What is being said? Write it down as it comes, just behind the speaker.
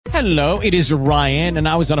Hello, it is Ryan, and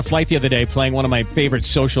I was on a flight the other day playing one of my favorite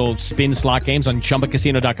social spin slot games on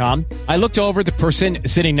ChumbaCasino.com. I looked over at the person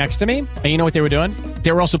sitting next to me, and you know what they were doing?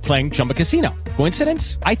 They were also playing Chumba Casino.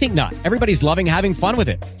 Coincidence? I think not. Everybody's loving having fun with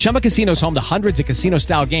it. Chumba Casino is home to hundreds of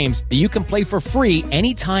casino-style games that you can play for free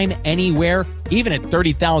anytime, anywhere, even at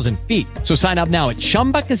 30,000 feet. So sign up now at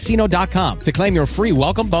ChumbaCasino.com to claim your free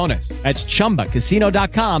welcome bonus. That's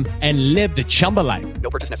ChumbaCasino.com and live the Chumba life.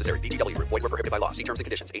 No purchase necessary. VGW. Void where prohibited by law. See terms and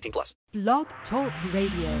conditions. 18 plus. Blog Talk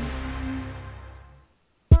Radio.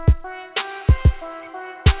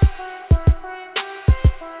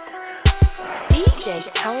 DJ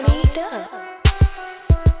Tony Duff.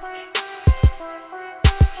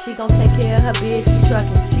 She gon' take care of her bitch, she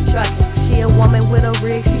truckin'. She a woman with a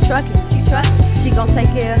rig, she truckin'. She gon' take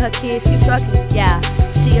care of her kids, she truckin'. Yeah,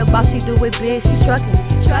 she a boss, she do it big, she truckin'.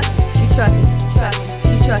 She truckin'.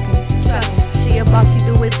 She a boss, she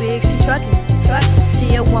do it big, she truckin'.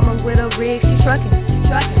 She a woman with a rig, she truckin'.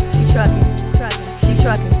 She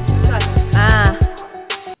truckin'.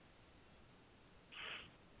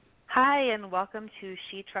 Hi, and welcome to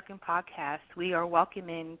She Trucking Podcast. We are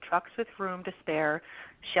welcoming Trucks with Room to Spare,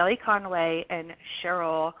 Shelli Conaway and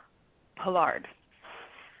Cheryl Pollard.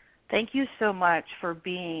 Thank you so much for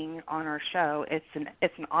being on our show. It's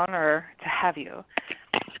an honor to have you.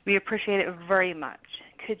 We appreciate it very much.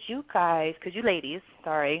 Could you ladies,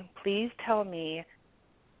 please tell me,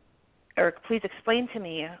 or please explain to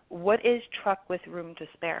me, what is Truck with Room to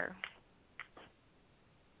Spare?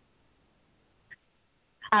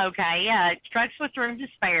 Okay, Trucks with Room to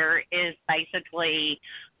Spare is basically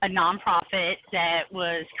a nonprofit that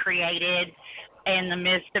was created in the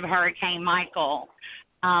midst of Hurricane Michael.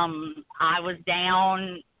 I was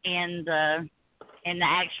down in the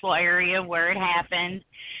actual area where it happened,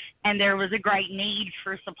 and there was a great need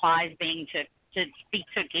for supplies being to be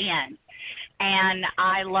took in. And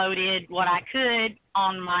I loaded what I could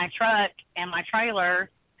on my truck and my trailer,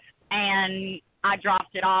 and I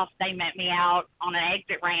dropped it off. They met me out on an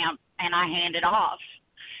exit ramp, and I handed off.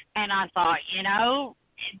 And I thought,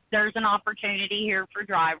 there's an opportunity here for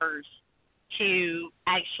drivers to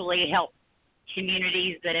actually help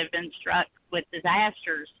communities that have been struck with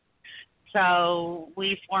disasters. So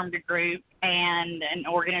we formed a group and an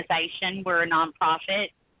organization. We're a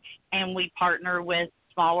nonprofit, and we partner with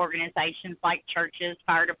small organizations like churches,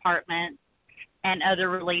 fire departments, and other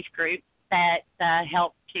relief groups that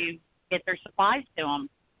help to get their supplies to them.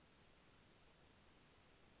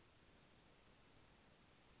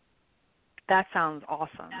 That sounds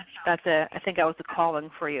awesome. I think that was a calling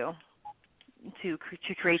for you to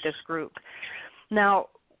create this group. Now,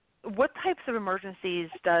 what types of emergencies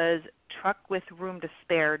does Truck with Room to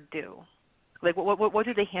Spare do? Like, what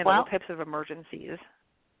do they handle? What types of emergencies?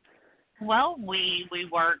 Well, we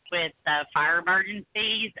work with fire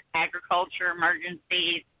emergencies, agriculture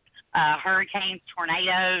emergencies, hurricanes,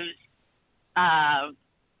 tornadoes,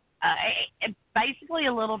 basically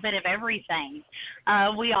a little bit of everything.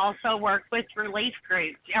 We also work with relief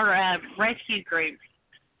groups or rescue groups.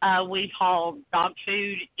 We've hauled dog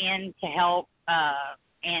food in to help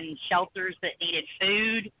in shelters that needed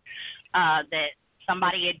food, that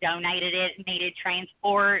somebody had donated it and needed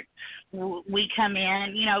transport. We come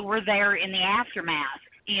in, we're there in the aftermath.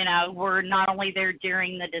 We're not only there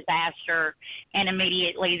during the disaster and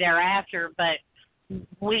immediately thereafter, but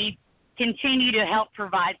we continue to help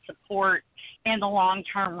provide support in the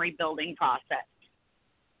long-term rebuilding process.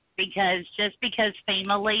 Because just because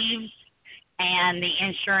FEMA leaves and the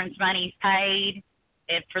insurance money's paid,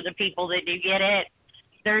 for the people that do get it,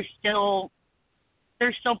 there's still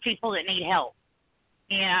people that need help.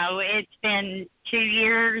 It's been 2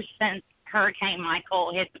 years since Hurricane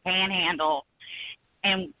Michael hit the Panhandle,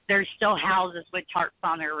 and there's still houses with tarps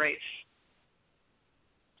on their roof.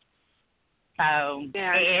 So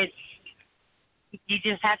you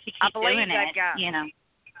just have to keep doing it.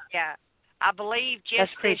 Yeah, I believe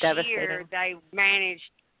just this year they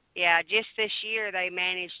managed. Yeah, just this year they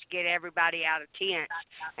managed to get everybody out of tents,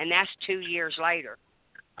 and that's 2 years later.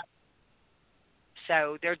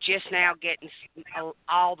 So they're just now getting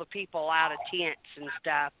all the people out of tents and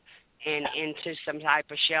stuff and into some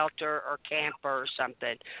type of shelter or camper or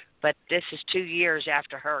something. But this is 2 years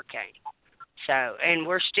after hurricane. So, and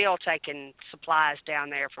we're still taking supplies down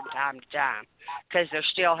there from time to time because they're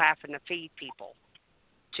still having to feed people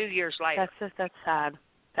 2 years later. That's sad.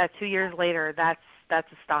 That 2 years later,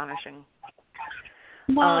 that's astonishing.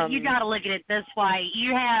 Well, you got to look at it this way.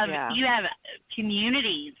 You have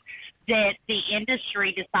communities that the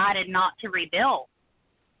industry decided not to rebuild.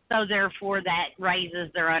 So therefore that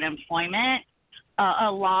raises their unemployment.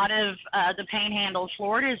 A lot of the Panhandle of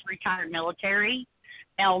Florida is retired military.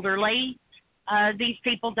 elderly, these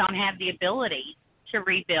people don't have the ability to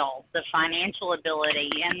rebuild, the financial ability,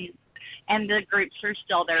 and the groups are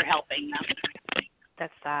still there helping them.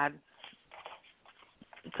 That's sad.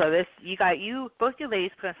 So both you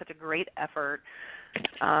ladies put in such a great effort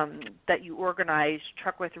that you organized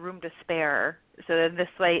Truck with Room to Spare. So then this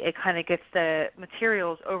way it kind of gets the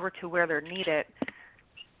materials over to where they're needed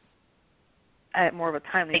at more of a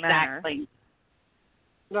timely manner. Exactly.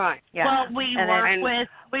 Right. Yeah. Well,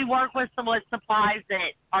 we work with some supplies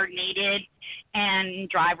that are needed and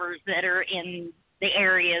drivers that are in the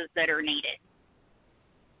areas that are needed.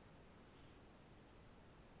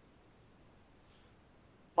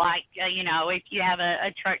 Like, if you have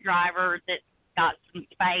a truck driver that's got some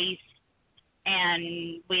space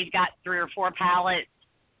and we've got 3 or 4 pallets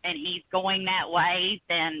and he's going that way,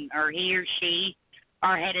 then, or he or she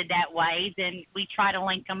are headed that way, then we try to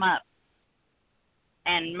link them up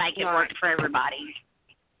and make it work for everybody.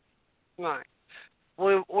 Right.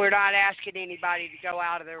 We're not asking anybody to go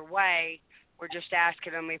out of their way. We're just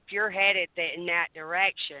asking them, if you're headed in that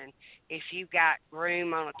direction, if you've got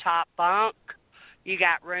room on a top bunk, you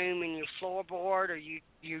got room in your floorboard, or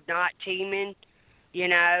you're not teaming,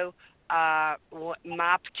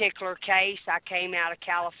 my particular case, I came out of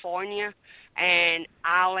California, and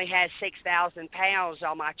I only had 6,000 pounds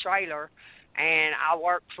on my trailer, and I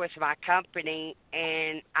worked with my company,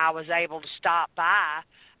 and I was able to stop by.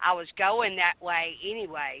 I was going that way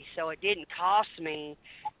anyway, so it didn't cost me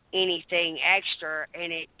anything extra,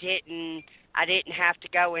 and I didn't have to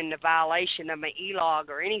go into violation of my E-log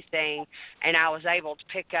or anything, and I was able to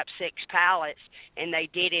pick up 6 pallets, and they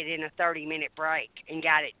did it in a 30-minute break and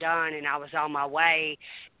got it done, and I was on my way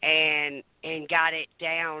and got it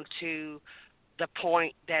down to the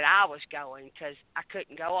point that I was going, because I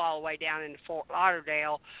couldn't go all the way down into Fort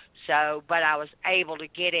Lauderdale, but I was able to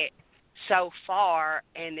get it so far,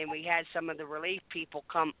 and then we had some of the relief people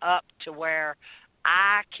come up to where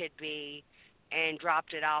I could be and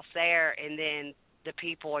dropped it off there, and then the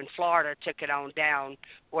people in Florida took it on down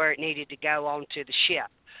where it needed to go onto the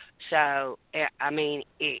ship. So, I mean,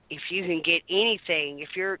 if you can get anything,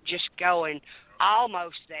 if you're just going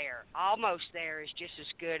almost there is just as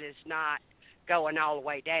good as not going all the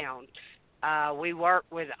way down. We work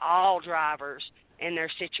with all drivers in their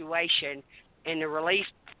situation, and the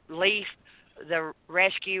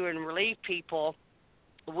rescue and relief people,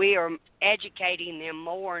 we are educating them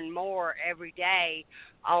more and more every day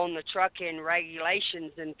on the trucking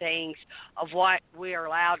regulations and things of what we are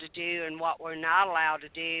allowed to do and what we're not allowed to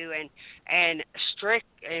do, and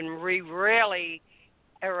we really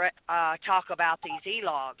talk about these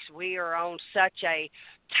E-logs. We are on such a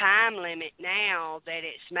time limit now that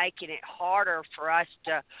it's making it harder for us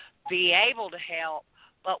to be able to help,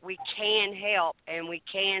 but we can help, and we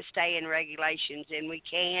can stay in regulations, and we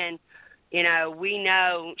can, we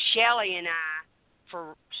know Shelli and I,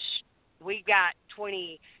 we've got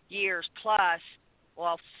 20 years plus,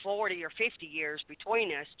 40 or 50 years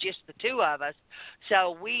between us, just the two of us.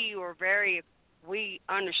 So we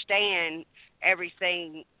understand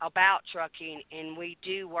everything about trucking, and we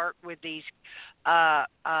do work with these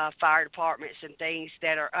fire departments and things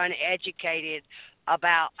that are uneducated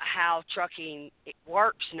about how trucking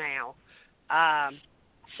works now.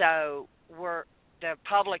 So the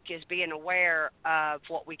public is being aware of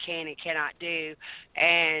what we can and cannot do.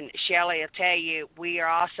 And Shelli will tell you, we are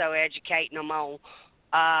also educating them on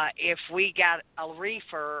if we got a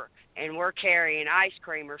reefer and we're carrying ice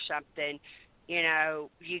cream or something,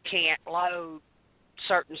 you can't load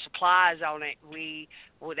certain supplies on it.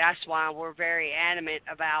 That's why we're very adamant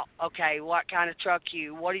about, okay, what kind of truck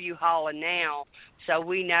what are you hauling now? So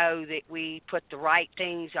we know that we put the right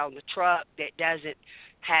things on the truck that doesn't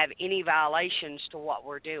have any violations to what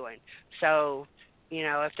we're doing. So,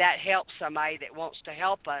 if that helps somebody that wants to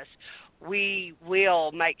help us, we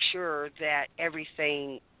will make sure that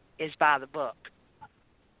everything is by the book.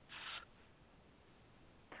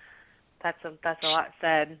 That's a lot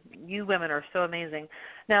said. You women are so amazing.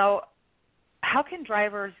 Now, how can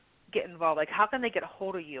drivers get involved? Like, how can they get a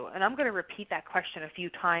hold of you? And I'm going to repeat that question a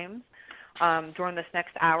few times during this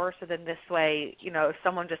next hour, so then this way, if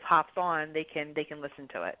someone just hops on, they can listen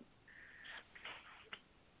to it.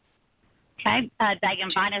 Okay. They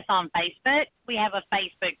can find us on Facebook. We have a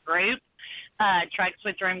Facebook group, Trucks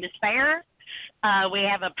with Room to Spare. We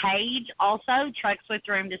have a page also, Trucks with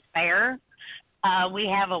Room to Spare. We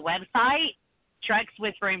have a website,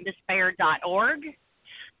 truckswithroomtospare.org.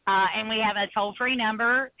 And we have a toll-free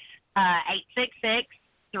number,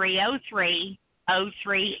 866-303-0388.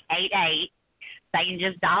 They can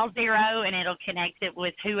just dial 0, and it'll connect it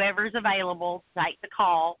with whoever's available to take the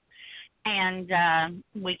call. and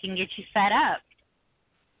we can get you set up.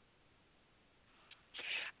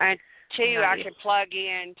 And two, Nice. I could plug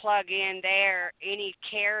in there any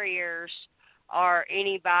carriers or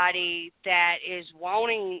anybody that is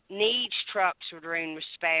needs trucks with room to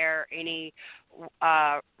spare, any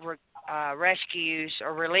rescues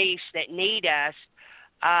or reliefs that need us,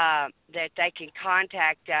 that they can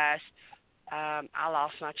contact us. I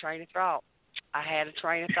lost my train of thought. I had a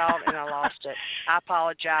train of thought and I lost it. I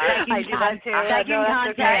apologize. They can contact us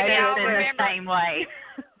in the same way.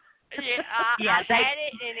 Yeah, I had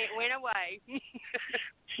it and it went away.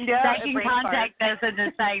 They can contact us in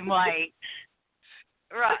the same way.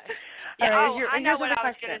 Right. Yeah, I know what I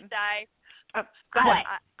was going to say.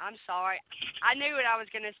 I'm sorry. I knew what I was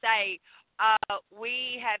going to say.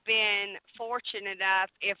 We have been fortunate enough,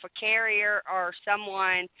 if a carrier or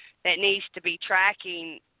someone that needs to be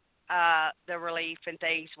tracking the relief and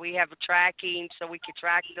things, we have a tracking so we can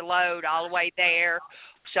track the load all the way there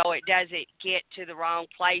so it doesn't get to the wrong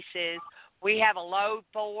places. We have a load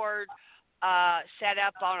board set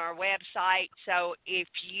up on our website, so if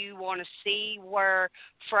you want to see where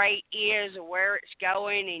freight is or where it's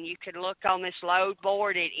going, and you can look on this load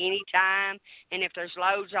board at any time, and if there's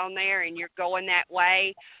loads on there and you're going that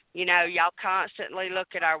way, y'all constantly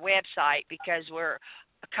look at our website because we're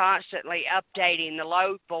constantly updating the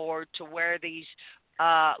load board to where these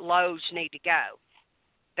loads need to go.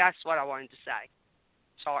 That's what I wanted to say.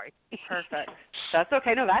 Sorry. Perfect. That's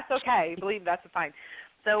okay. No, that's okay. I believe that's fine.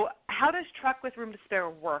 So how does Truck with Room to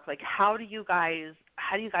Spare work? Like, how do you guys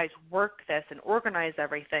work this and organize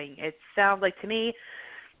everything? It sounds like, to me,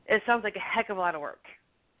 it sounds like a heck of a lot of work,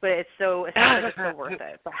 but it sounds like it's so worth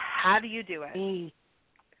it. But how do you do it?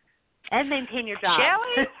 And maintain your job.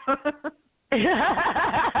 Shelli?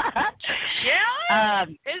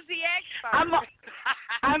 Shelli is the expert.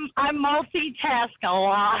 I multitask a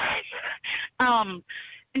lot.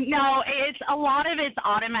 No, it's a lot of it's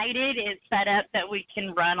automated. It's set up that we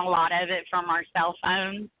can run a lot of it from our cell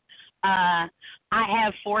phones. I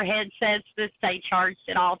have 4 headsets that stay charged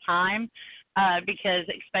at all time because,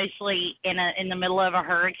 especially in the middle of a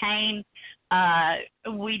hurricane,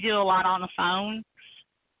 we do a lot on the phone,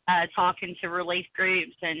 talking to relief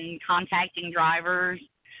groups and contacting drivers.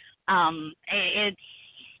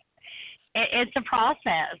 It's a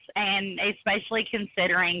process, and especially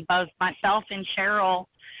considering both myself and Cheryl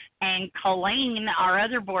and Colleen, our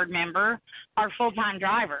other board member, are full-time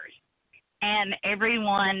drivers, and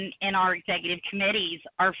everyone in our executive committees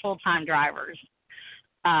are full-time drivers.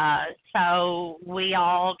 So we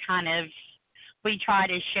all we try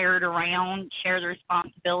to share it around, share the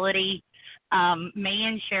responsibility. Me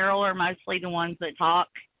and Cheryl are mostly the ones that talk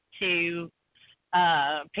to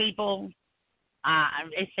people.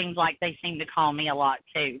 It seems like they seem to call me a lot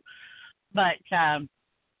too, but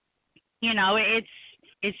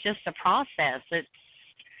it's just a process.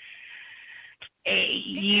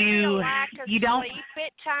 You don't sleep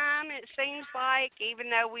at time. It seems like, even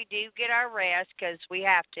though we do get our rest because we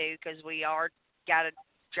have to, because we got a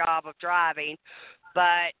job of driving,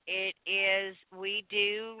 but we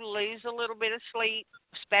do lose a little bit of sleep,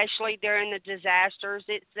 especially during the disasters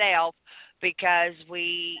itself, because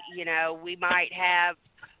we might have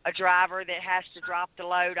a driver that has to drop the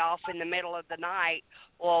load off in the middle of the night.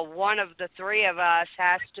 Well, one of the 3 of us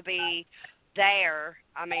has to be there.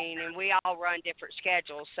 I mean, and we all run different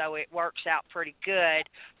schedules, so it works out pretty good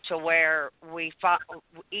to where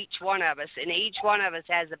each one of us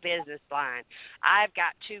has a business line. I've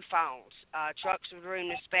got 2 phones, Trucks with Room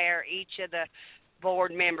to Spare. Each of the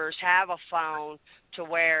board members have a phone to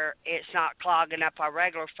where it's not clogging up our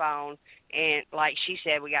regular phone. And like she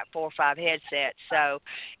said, we got 4 or 5 headsets. So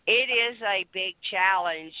it is a big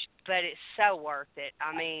challenge, but it's so worth it.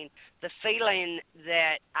 I mean, the feeling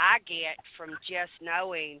that I get from just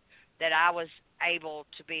knowing that I was able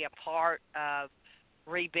to be a part of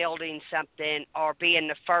rebuilding something, or being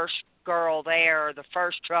the first girl there or the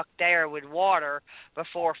first truck there with water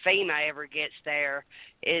before FEMA ever gets there,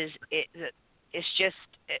 it's just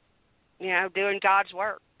doing God's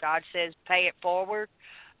work. God says pay it forward,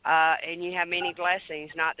 and you have many blessings.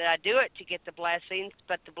 Not that I do it to get the blessings,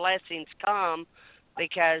 but the blessings come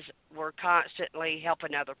because we're constantly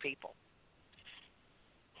helping other people.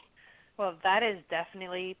 Well, that is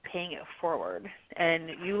definitely paying it forward. And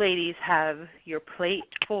you ladies have your plate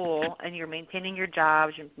full, and you're maintaining your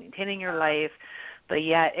jobs, you're maintaining your life, but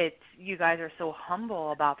yet you guys are so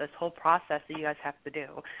humble about this whole process that you guys have to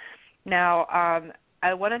do. Now,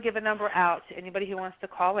 I want to give a number out to anybody who wants to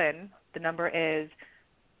call in. The number is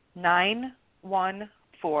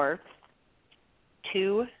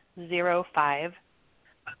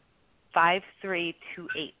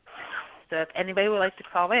 914-205-5328. So if anybody would like to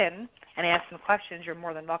call in and ask some questions, you're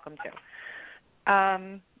more than welcome to.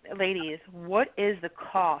 Ladies, what is the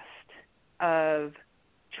cost of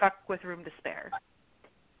Truck with Room to Spare?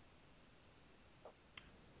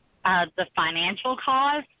 The financial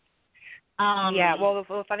cost?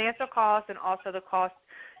 The financial cost, and also the cost,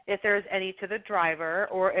 if there's any to the driver,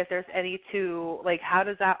 or if there's any to, like, how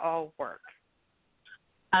does that all work?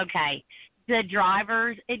 Okay. The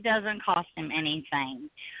drivers, it doesn't cost them anything.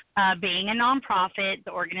 Being a nonprofit,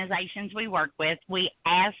 the organizations we work with, we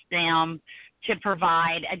ask them to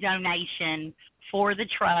provide a donation for the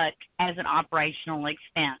truck as an operational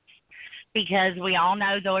expense. Because we all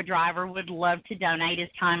know, though, a driver would love to donate his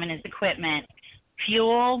time and his equipment.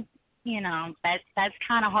 Fuel, that's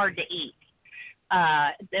kind of hard to eat.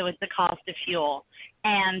 With the cost of fuel.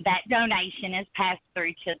 And that donation is passed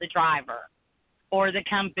through to the driver or the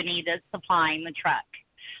company that's supplying the truck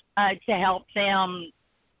to help them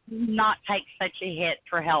not take such a hit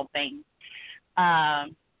for helping.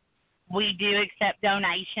 We do accept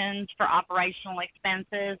donations for operational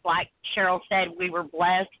expenses. Like Cheryl said, we were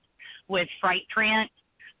blessed with Freight Print,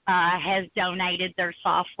 has donated their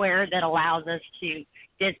software that allows us to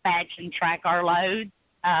dispatch and track our loads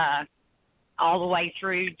all the way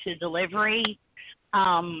through to delivery.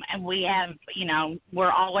 And we have,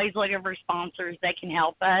 we're always looking for sponsors that can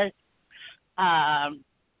help us.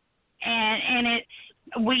 And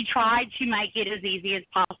we try to make it as easy as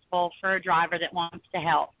possible for a driver that wants to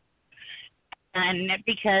help. And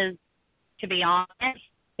because, to be honest,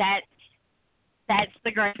 that's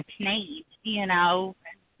the greatest need.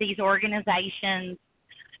 These organizations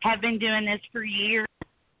have been doing this for years,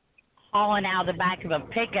 hauling out the back of a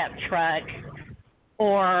pickup truck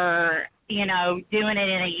or, doing it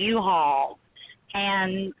in a U-Haul.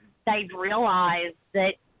 And they've realized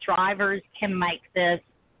that drivers can make this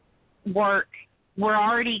work. We're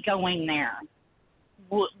already going there.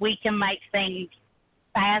 We can make things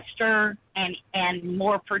faster and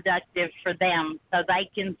more productive for them so they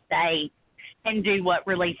can stay and do what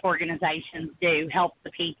relief organizations do, help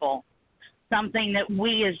the people. Something that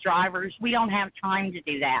we as drivers, we don't have time to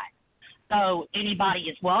do that. So anybody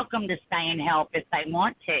is welcome to stay and help if they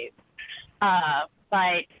want to.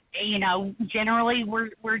 But, generally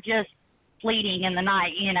we're just fleeting in the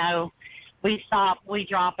night. We stop, we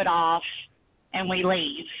drop it off, and we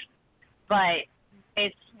leave. But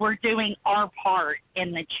we're doing our part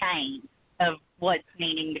in the chain of what's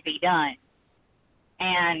needing to be done.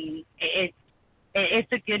 And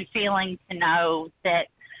it's a good feeling to know that,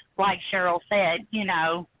 like Cheryl said, in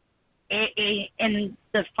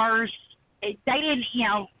the first, they didn't,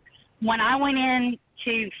 when I went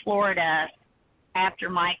into Florida after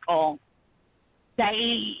Michael,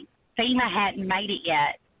 FEMA hadn't made it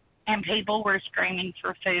yet, and people were screaming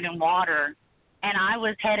for food and water, and I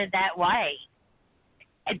was headed that way.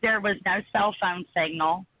 There was no cell phone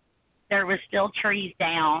signal. There was still trees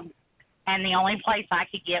down, and the only place I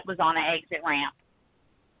could get was on an exit ramp.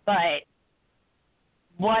 But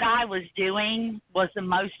what I was doing was the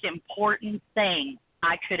most important thing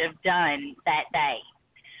I could have done that day,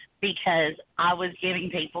 because I was giving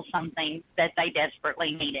people something that they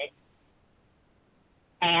desperately needed.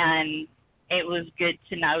 And it was good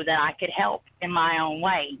to know that I could help in my own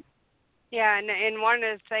way. Yeah, and one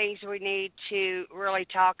of the things we need to really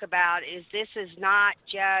talk about is this is not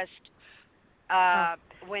just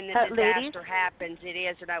when the disaster happens, it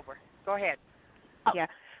isn't over. Go ahead. Yeah.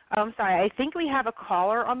 I'm sorry. I think we have a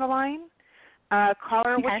caller on the line.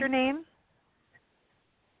 Caller, okay. What's your name?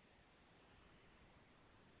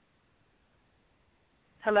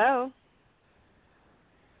 Hello?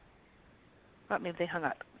 Oh, maybe they hung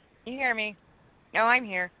up. You hear me? No, I'm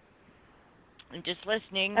here. I'm just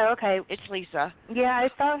listening. Oh, okay. It's Lisa. Yeah, I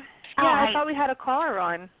thought we had a caller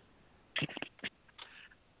on.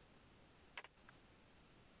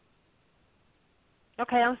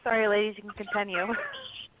 Okay, I'm sorry, ladies. You can continue.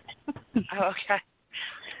 Okay.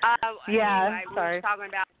 Anyway, sorry. We're talking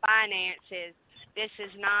about finances. This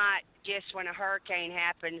is not just when a hurricane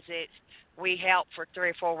happens, we help for 3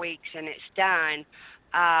 or 4 weeks and it's done.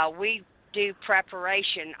 We do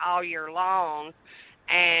preparation all year long,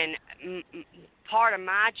 and part of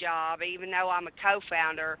my job, even though I'm a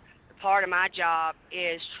co-founder, part of my job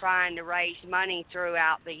is trying to raise money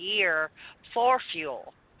throughout the year for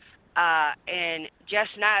fuel. And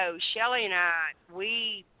just know, Shelli and I,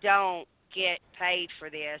 we don't get paid for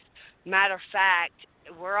this. Matter of fact,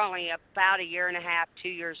 we're only about 1.5 years, 2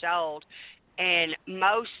 years old, and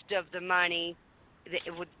most of the money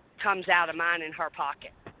comes out of mine in her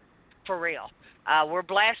pocket, for real. We're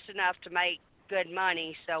blessed enough to make good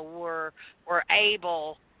money, so we're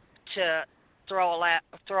able to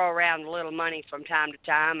throw around a little money from time to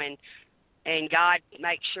time, and God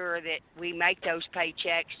makes sure that we make those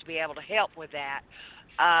paychecks to be able to help with that.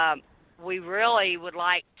 We really would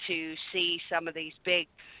like to see some of these big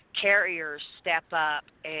carriers step up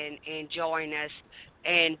and join us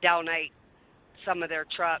and donate some of their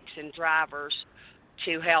trucks and drivers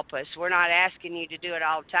to help us. We're not asking you to do it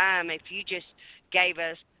all the time. If you just gave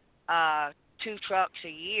us 2 trucks a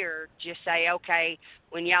year, just say, okay,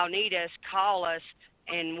 when y'all need us, call us,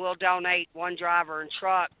 and we'll donate 1 driver and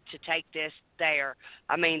truck to take this there.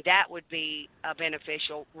 I mean, that would be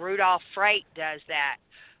beneficial. Rudolph Freight does that.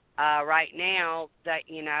 Right now, that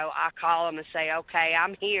I call them and say, okay,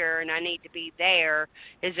 I'm here and I need to be there.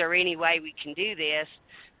 Is there any way we can do this?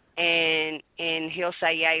 And he'll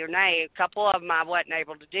say yay or nay. A couple of them I wasn't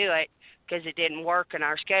able to do it because it didn't work in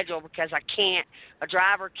our schedule, because a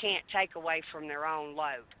driver can't take away from their own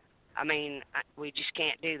load. I mean, we just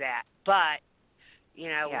can't do that. But,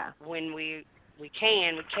 when we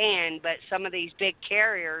can, but some of these big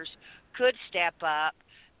carriers could step up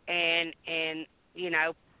and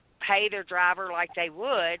pay their driver like they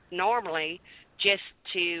would normally, just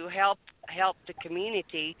to help the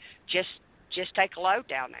community just take a load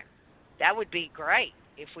down there. That would be great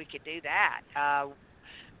if we could do that.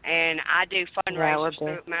 And I do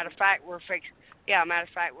fundraisers. Matter of fact, we're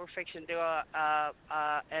fixing to do a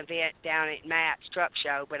event down at Matt's Truck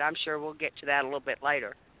Show, but I'm sure we'll get to that a little bit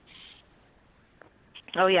later.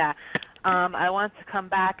 Oh, yeah. I want to come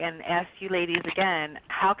back and ask you ladies again,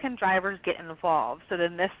 how can drivers get involved? So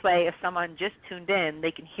then this way, if someone just tuned in,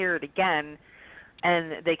 they can hear it again,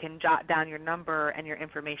 and they can jot down your number and your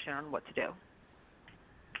information on what to do.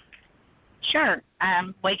 Sure.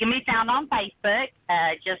 We can be found on Facebook.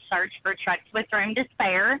 Just search for Trucks with Room to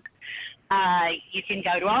Spare. You can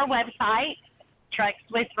go to our website,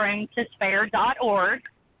 truckswithroomtospare.org,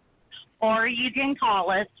 or you can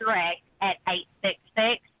call us direct at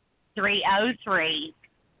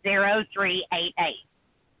 866-303-0388.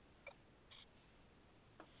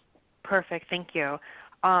 Perfect. Thank you.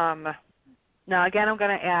 Now, again, I'm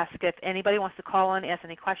going to ask if anybody wants to call in, ask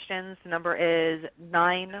any questions. The number is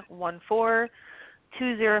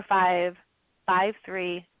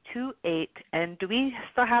 914-205-5328. And do we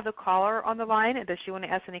still have the caller on the line? And does she want to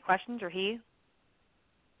ask any questions, or he?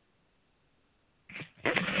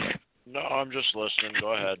 No, I'm just listening.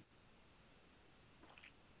 Go ahead.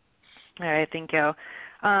 All right, thank you.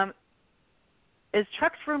 Is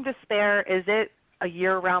Trucks Room to Spare, is it a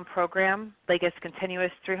year-round program? Like it's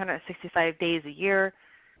continuous 365 days a year?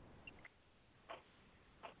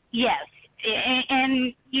 Yes,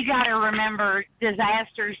 and you got to remember,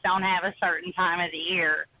 disasters don't have a certain time of the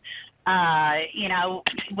year.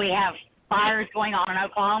 We have fires going on in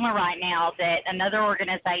Oklahoma right now that another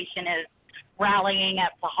organization is rallying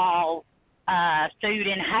up to haul food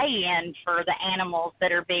and hay in for the animals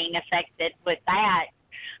that are being affected with that.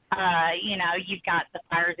 You've got the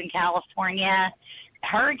fires in California.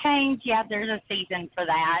 Hurricanes, yeah, there's a season for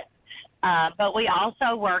that. But we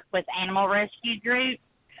also work with animal rescue groups.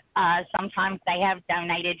 Sometimes they have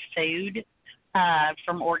donated food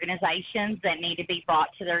from organizations that need to be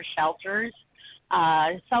brought to their shelters.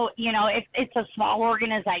 So, if it's a small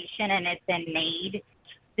organization and it's in need,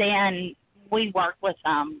 then we work with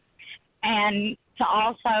them. And to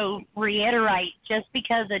also reiterate, just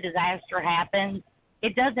because a disaster happens,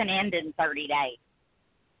 it doesn't end in 30 days.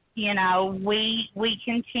 We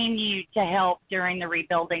continue to help during the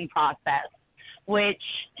rebuilding process, which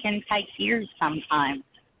can take years sometimes.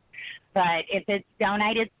 But if it's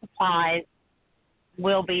donated supplies,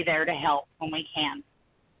 we'll be there to help when we can.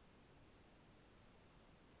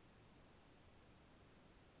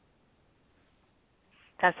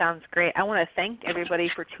 That sounds great. I want to thank everybody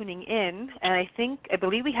for tuning in. And I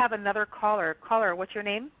believe we have another caller. Caller, what's your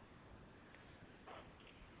name?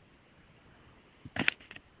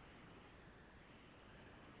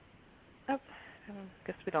 Oh, I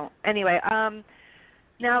guess we don't. Anyway,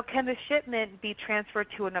 now can the shipment be transferred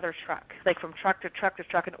to another truck, like from truck to truck to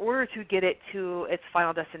truck, in order to get it to its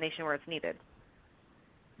final destination where it's needed?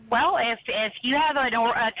 Well, if you have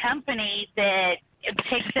a company that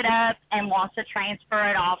picks it up and wants to transfer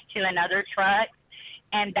it off to another truck,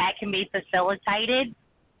 and that can be facilitated,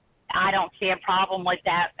 I don't see a problem with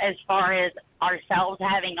that. As far as ourselves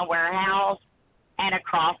having a warehouse and a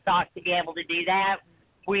cross dock to be able to do that,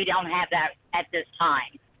 we don't have that at this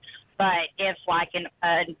time. But if like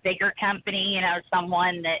a bigger company,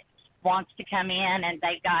 someone that wants to come in and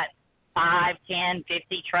they've got 5, 10,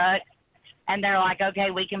 50 trucks, and they're like,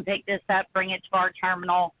 okay, we can pick this up, bring it to our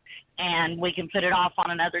terminal, and we can put it off on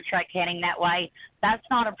another truck heading that way, that's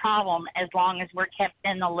not a problem as long as we're kept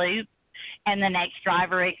in the loop and the next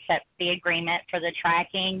driver accepts the agreement for the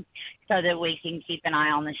tracking so that we can keep an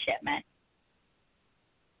eye on the shipment.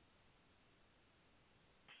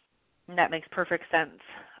 That makes perfect sense.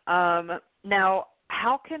 Now,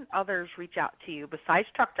 how can others reach out to you besides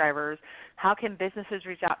truck drivers? How can businesses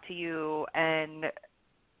reach out to you and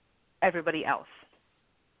everybody else?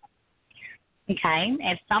 Okay,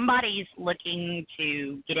 if somebody's looking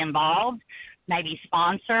to get involved, maybe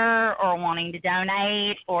sponsor or wanting to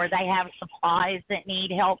donate, or they have supplies that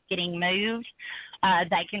need help getting moved,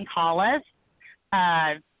 they can call us,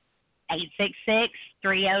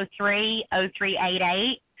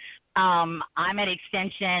 866-303-0388. I'm at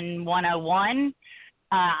extension 101.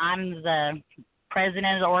 I'm the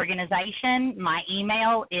president of the organization. My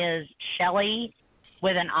email is Shelli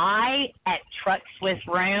with an I at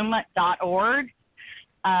truckswithroom.org,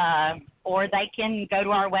 or they can go to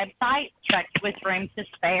our website,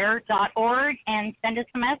 truckswithroomtospare.org, and send us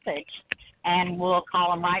a message, and we'll call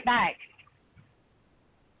them right back.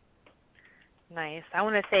 Nice. I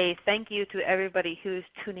want to say thank you to everybody who's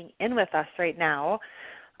tuning in with us right now.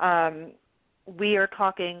 We are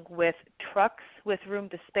talking with Trucks with Room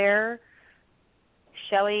to Spare,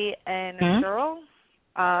 Shelli and Cheryl.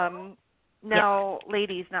 Now,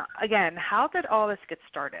 ladies, again, how did all this get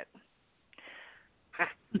started?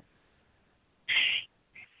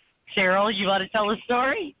 Cheryl, you want to tell the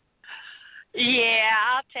story? Yeah,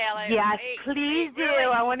 I'll tell it. Yes, please do.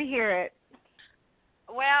 I want to hear it.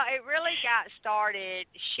 Well, it really got started.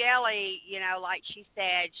 Shelli, like she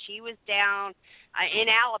said, she was down in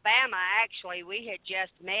Alabama. Actually, we had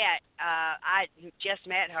just met. I just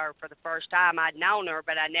met her for the first time. I'd known her,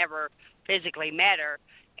 but I never physically met her.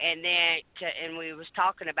 And then, and we was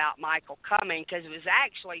talking about Michael coming because it was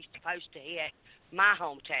actually supposed to hit my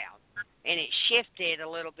hometown, and it shifted a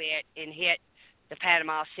little bit and hit the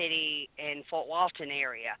Panama City and Fort Walton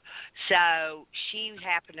area. So she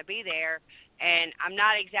happened to be there, and I'm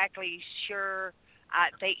not exactly sure. I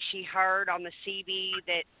think she heard on the CB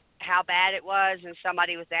that how bad it was, and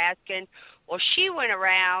somebody was asking. Well, she went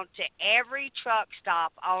around to every truck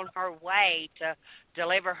stop on her way to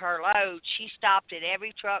deliver her load. She stopped at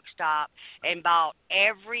every truck stop and bought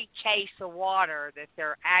every case of water that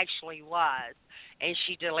there actually was, and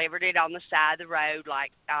she delivered it on the side of the road,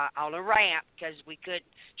 like on a ramp, because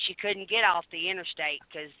she couldn't get off the interstate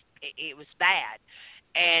because it was bad.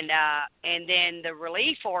 And then the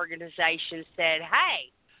relief organization said,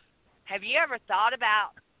 "Hey, have you ever thought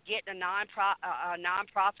about getting a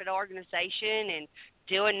nonprofit organization and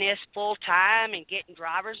doing this full time and getting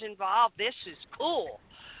drivers involved? This is cool."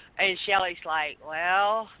 And Shelli's like,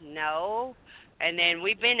 "Well, no." And then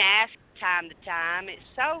we've been asked time to time. It's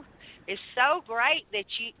so great that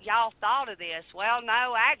y'all thought of this. Well,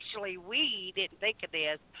 no, actually, we didn't think of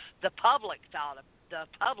this. The public thought of the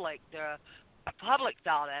public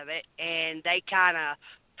thought of it, and they kind of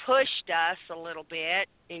pushed us a little bit,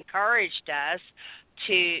 encouraged us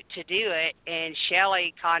to do it. And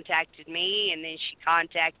Shelli contacted me, and then she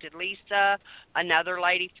contacted Lisa, another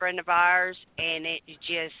lady friend of ours, and it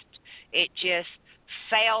just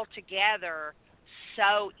fell together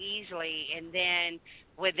so easily. And then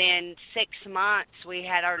within 6 months, we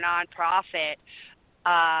had our nonprofit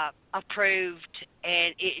approved,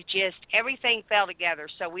 and it just everything fell together.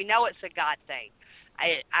 So we know it's a God thing.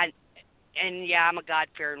 I'm a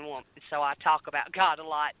God-fearing woman, so I talk about God a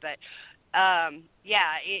lot, but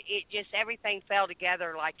it just everything fell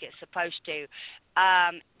together like it's supposed to.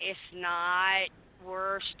 If not,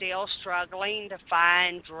 we're still struggling to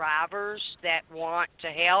find drivers that want to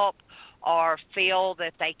help or feel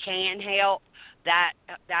that they can help.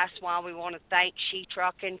 That's why we want to thank She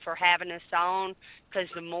Trucking for having us on, because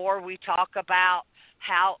the more we talk about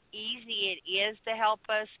how easy it is to help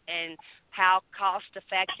us and how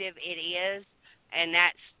cost-effective it is, and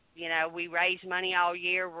that's, we raise money all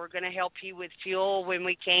year. We're going to help you with fuel when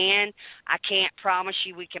we can. I can't promise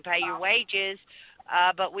you we can pay your wages,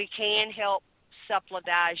 but we can help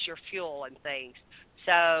subsidize your fuel and things.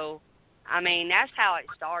 So, that's how it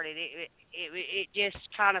started. It just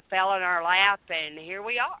kind of fell in our lap, and here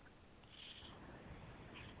we are.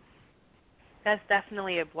 That's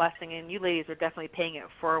definitely a blessing, and you ladies are definitely paying it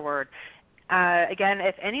forward. Again,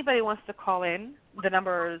 if anybody wants to call in, the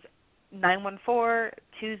number is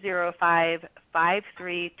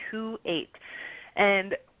 914-205-5328.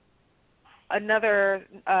 And another,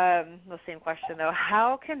 the same question though,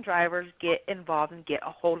 how can drivers get involved and get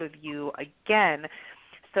a hold of you again?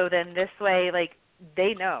 So then this way,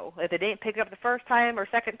 they know if they didn't pick it up the first time or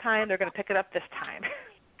second time, they're going to pick it up this time.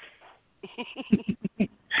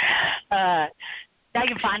 They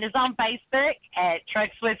can find us on Facebook at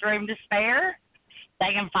Trucks with Room to Spare,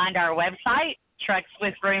 They can find our website,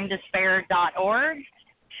 truckswithroomtosspare.org.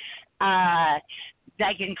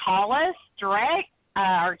 They can call us direct.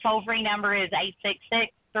 Our toll-free number is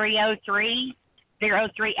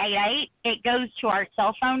 866-303-0388. It goes to our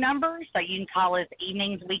cell phone number, so you can call us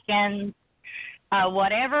evenings, weekends,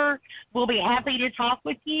 whatever. We'll be happy to talk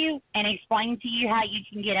with you and explain to you how you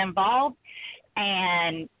can get involved.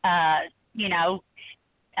 And,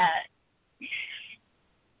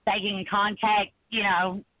 they can contact,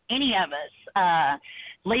 any of us.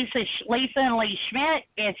 Lisa and Lee Schmidt,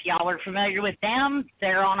 if y'all are familiar with them,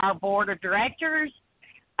 they're on our board of directors.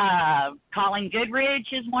 Colleen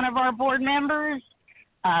Goodrich is one of our board members.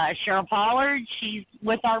 Cheryl Pollard, she's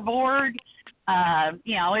with our board. If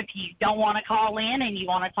you don't want to call in and you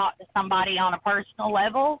want to talk to somebody on a personal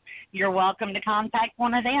level, you're welcome to contact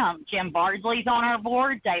one of them. Jim Bardsley's on our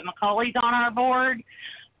board. Dave McCauley's on our board.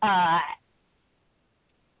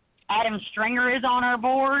 Adam Stringer is on our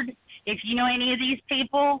board. If you know any of these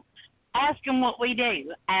people, ask them what we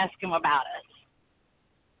do. Ask them about us.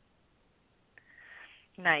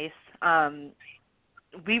 Nice.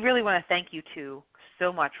 We really want to thank you two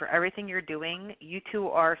so much for everything you're doing. You two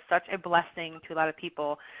are such a blessing to a lot of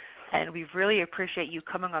people, and we really appreciate you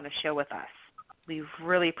coming on the show with us. We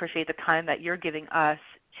really appreciate the time that you're giving us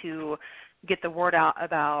to get the word out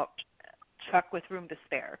about Truck with Room to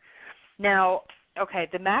Spare. Now, okay,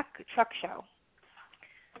 the Mack Truck Show.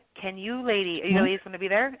 Are you ladies going to be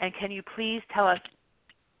there? And can you please tell us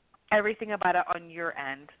everything about it on your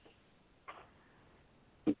end?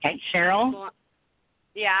 Okay, Cheryl?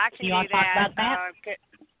 Yeah, I can you do want to that. talk about that?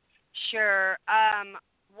 Sure.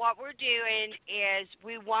 What we're doing is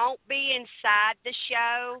we won't be inside the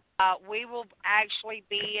show. We will actually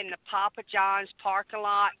be in the Papa John's parking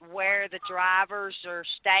lot where the drivers are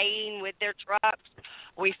staying with their trucks.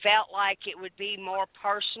 We felt like it would be more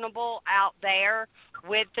personable out there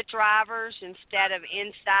with the drivers instead of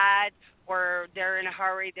inside where they're in a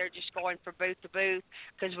hurry. They're just going from booth to booth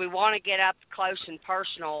because we want to get up close and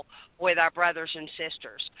personal with our brothers and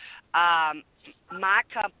sisters. My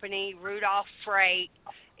company, Rudolph Freight,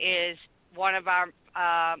 is one of our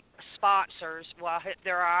sponsors. Well,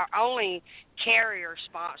 they're our only carrier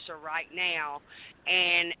sponsor right now,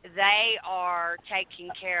 and they are taking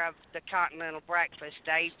care of the continental breakfast.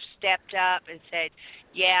 They stepped up and said,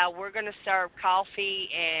 yeah, we're going to serve coffee,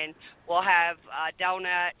 and we'll have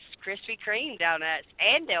donuts, Krispy Kreme donuts,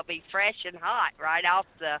 and they'll be fresh and hot right off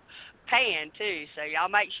the pan, too. So y'all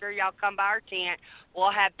make sure y'all come by our tent.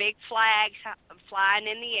 We'll have big flags flying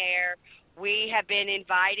in the air. We have been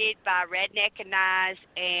invited by Redneck and Knives,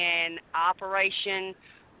 and Operation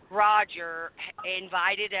Roger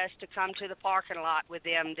invited us to come to the parking lot with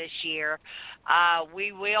them this year.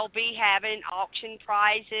 We will be having auction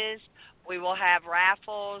prizes. We will have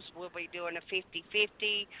raffles. We'll be doing a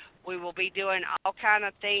 50-50. We will be doing all kind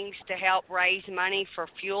of things to help raise money for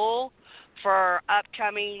fuel for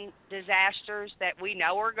upcoming disasters that we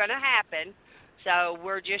know are going to happen. So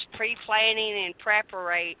we're just pre-planning and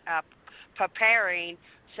preparing,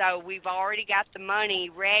 so we've already got the money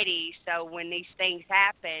ready, so when these things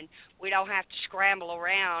happen, we don't have to scramble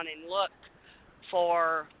around and look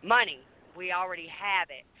for money. We already have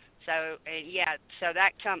it. So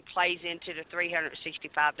that plays into the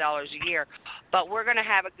 $365 a year. But we're going to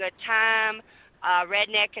have a good time.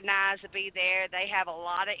 Redneck and Knives will be there. They have a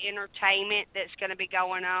lot of entertainment that's going to be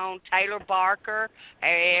going on. Taylor Barker,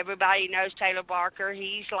 everybody knows Taylor Barker.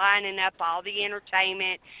 He's lining up all the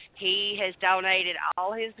entertainment. He has donated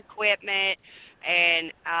all his equipment,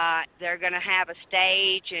 and they're going to have a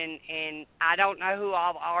stage, and I don't know who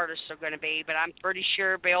all the artists are going to be, but I'm pretty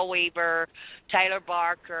sure Bill Weaver, Taylor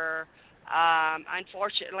Barker.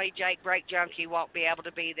 Unfortunately, Jake Brake Junkie won't be able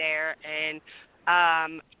to be there, and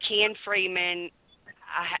Ken Freeman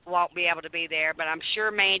won't be able to be there, but I'm sure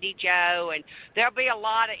Mandy Joe, and there'll be a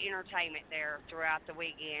lot of entertainment there throughout the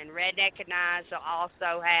weekend. Redneck and Knives will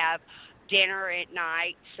also have dinner at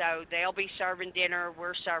night, so they'll be serving dinner.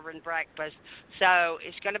 We're serving breakfast, so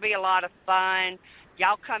it's going to be a lot of fun.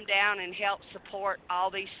 Y'all come down and help support all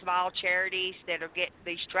these small charities that are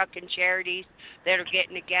these trucking charities that are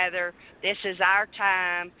getting together. This is our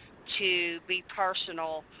time to be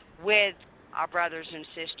personal with our brothers and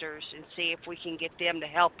sisters and see if we can get them to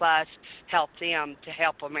help us, help them to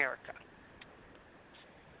help America.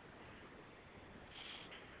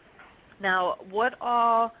 Now, what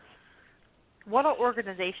all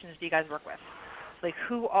organizations do you guys work with? Like,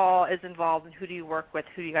 who all is involved, and who do you work with?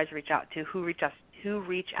 Who do you guys reach out to? Who reach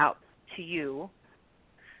out to you?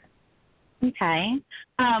 Okay.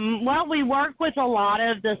 Well, we work with a lot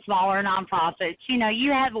of the smaller nonprofits. You know,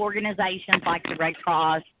 you have organizations like the Red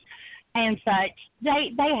Cross, and such,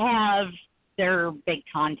 they have their big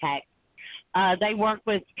contacts. They work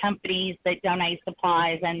with companies that donate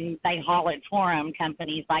supplies, and they haul it for them,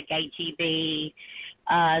 companies like HEB,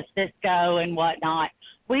 Cisco, and whatnot.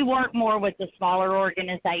 We work more with the smaller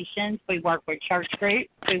organizations. We work with church groups.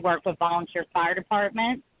 We work with volunteer fire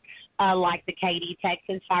departments, like the Katy,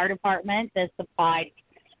 Texas Fire Department that supplied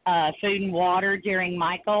food and water during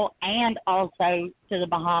Michael, and also to the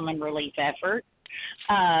Bahamian relief effort.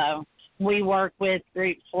 We work with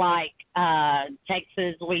groups like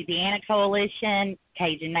Texas Louisiana Coalition,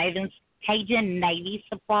 Cajun Navy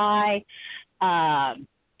Supply.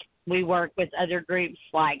 We work with other groups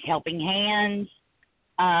like Helping Hands.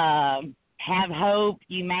 Have Hope,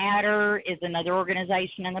 You Matter is another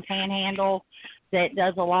organization in the Panhandle that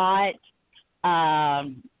does a lot.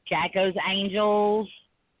 Jacko's Angels.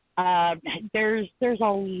 There's a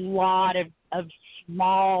lot of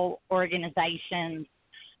small organizations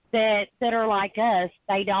that are like us.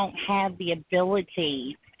 They don't have the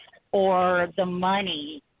ability or the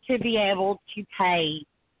money to be able to pay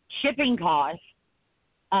shipping costs.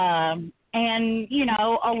 And, you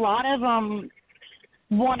know, a lot of them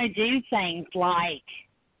want to do things like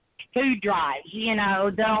food drives. You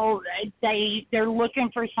know, they're looking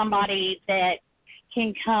for somebody that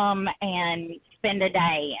can come and spend a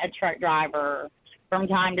day, a truck driver from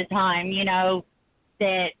time to time, you know,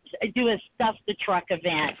 that do a stuff the truck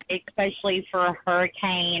event, especially for a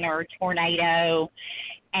hurricane or a tornado.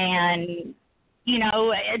 And, you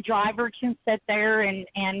know, a driver can sit there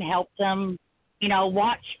and help them, you know,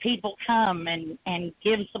 watch people come and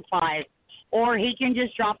give supplies. Or he can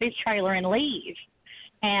just drop his trailer and leave.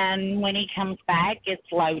 And when he comes back, it's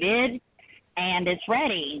loaded and it's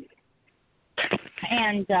ready.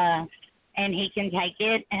 And he can take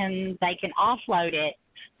it and they can offload it.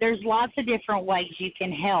 There's lots of different ways you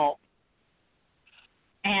can help.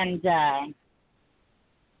 And,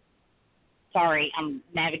 sorry, I'm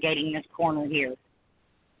navigating this corner here.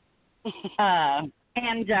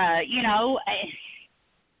 You know,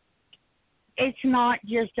 it's not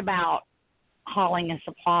just about hauling a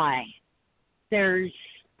supply. There's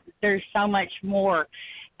so much more.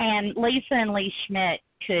 And Lisa and Lee Schmidt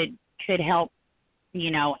could help, you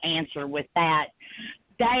know, answer with that.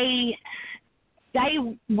 They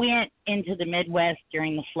went into the Midwest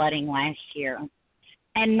during the flooding last year.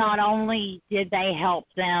 And not only did they help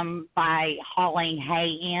them by hauling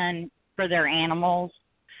hay in for their animals,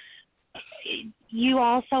 you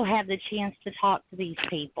also have the chance to talk to these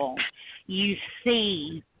people. You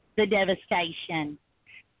see the devastation.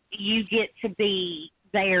 You get to be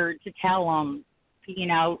there to tell them, you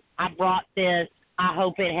know, I brought this. I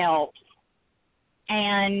hope it helps.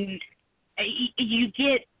 And you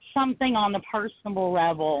get something on the personal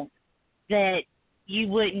level that you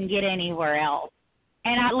wouldn't get anywhere else.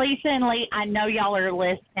 And Lisa and Lee, I know y'all are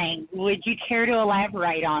listening. Would you care to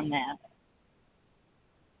elaborate on this?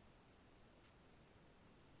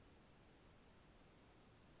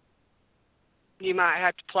 You might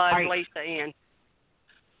have to plug Lisa in.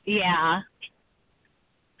 Yeah.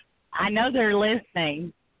 I know they're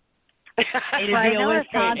listening. It'd be a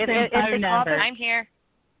Wisconsin phone number. I'm here.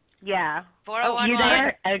 Yeah. 401. You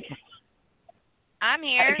there? Okay. I'm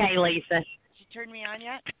here. Okay, Lisa. Did you turn me on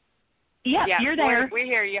yet? Yeah, you're there. We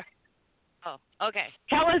hear you. Oh, okay.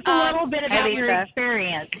 Tell us a little bit about your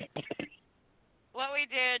experience. What we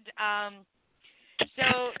did,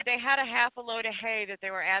 so they had a half a load of hay that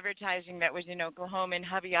they were advertising that was in Oklahoma, and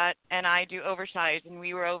Hubby and I do oversize, and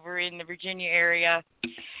we were over in the Virginia area,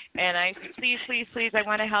 and I said, please, please, please, I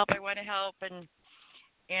want to help,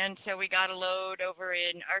 and so we got a load over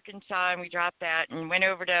in Arkansas, and we dropped that and went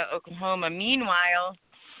over to Oklahoma. Meanwhile,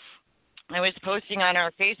 I was posting on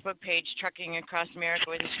our Facebook page, Trucking Across America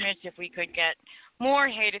with the Schmitz, if we could get more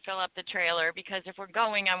hay to fill up the trailer, because if we're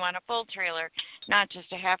going, I want a full trailer, not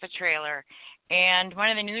just a half a trailer. And one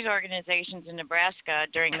of the news organizations in Nebraska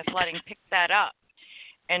during the flooding picked that up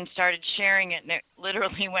and started sharing it, and it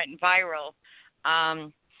literally went viral.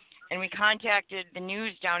 And we contacted the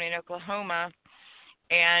news down in Oklahoma,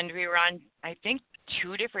 and we were on, I think,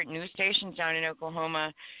 2 different news stations down in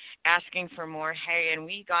Oklahoma asking for more hay, and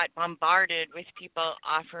we got bombarded with people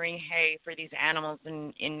offering hay for these animals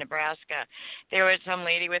in Nebraska. There was some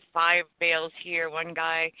lady with 5 bales here. One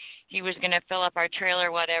guy, he was going to fill up our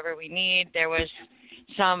trailer, whatever we need. There was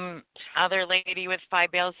some other lady with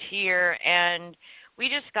 5 bales here, and we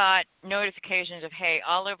just got notifications of hay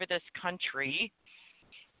all over this country.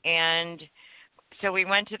 And so we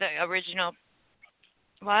went to the original,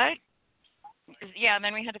 what? Yeah, and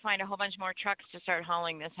then we had to find a whole bunch more trucks to start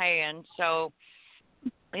hauling this hay in. So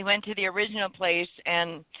we went to the original place,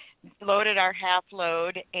 and loaded our half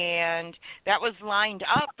load, and that was lined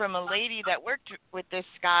up from a lady that worked with this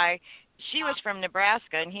guy. She was from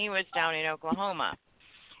Nebraska, and he was down in Oklahoma.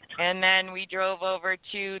 And then we drove over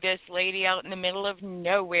to this lady out in the middle of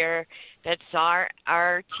nowhere that saw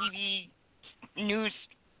our TV news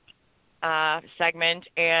segment,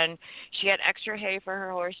 and she had extra hay for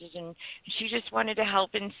her horses, and she just wanted to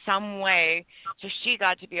help in some way, so she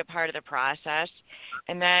got to be a part of the process.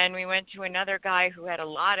 And then we went to another guy who had a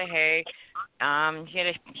lot of hay. He had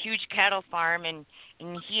a huge cattle farm, and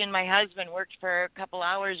he and my husband worked for a couple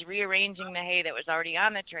hours rearranging the hay that was already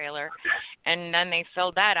on the trailer, and then they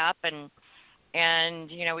filled that up,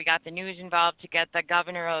 and you know, we got the news involved to get the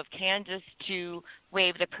governor of Candice to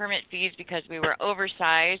waive the permit fees because we were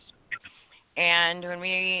oversized. And when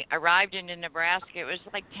we arrived into Nebraska, it was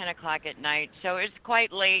like 10 o'clock at night, so it was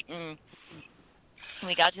quite late, and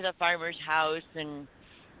we got to the farmer's house and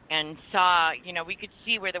saw, you know, we could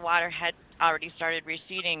see where the water had already started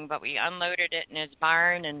receding, but we unloaded it in his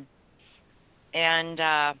barn, and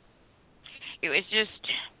it was just,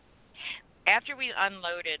 after we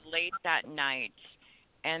unloaded late that night,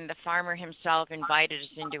 and the farmer himself invited us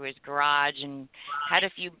into his garage and had a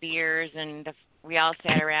few beers, and we all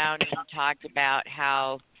sat around and talked about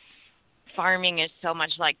how farming is so much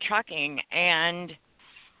like trucking. And,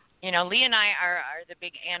 you know, Lee and I are the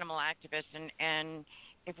big animal activists, and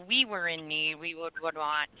if we were in need, we would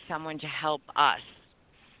want someone to help us.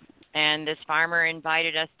 And this farmer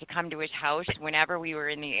invited us to come to his house whenever we were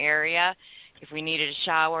in the area, if we needed a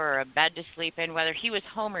shower or a bed to sleep in, whether he was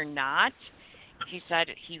home or not. He said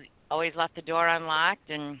he always left the door unlocked.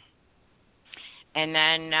 And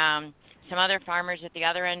then some other farmers at the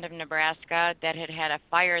other end of Nebraska that had had a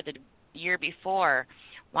fire the year before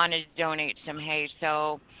wanted to donate some hay.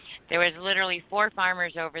 So there was literally 4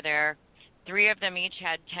 farmers over there. 3 of them each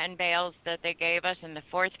had 10 bales that they gave us, and the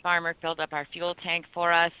 4th farmer filled up our fuel tank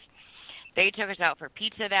for us. They took us out for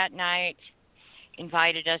pizza that night,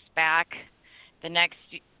 invited us back the next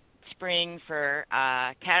spring for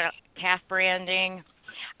calf branding.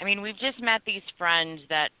 I mean, we've just met these friends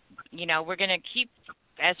that, you know, we're going to keep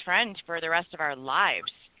as friends for the rest of our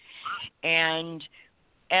lives. And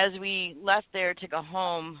as we left there to go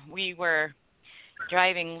home, we were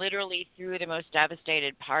driving literally through the most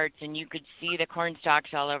devastated parts, and you could see the corn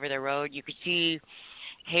stalks all over the road. You could see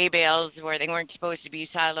hay bales where they weren't supposed to be,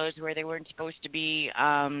 silos where they weren't supposed to be,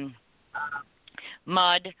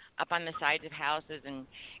 mud up on the sides of houses,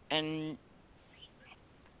 and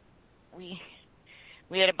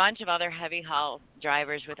we had a bunch of other heavy haul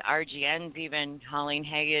drivers with RGNs even hauling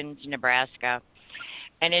hay into Nebraska.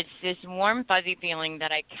 And it's this warm, fuzzy feeling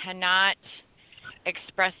that I cannot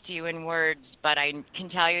express to you in words, but I can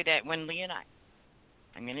tell you that when Lee and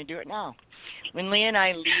I'm going to do it now. When Lee and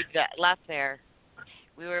I left there,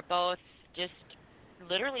 we were both just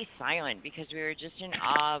literally silent because we were just in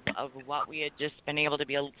awe of what we had just been able to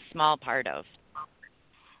be a small part of.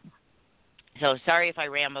 So sorry if I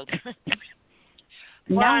rambled.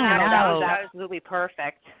 No, that was absolutely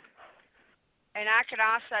perfect. And I could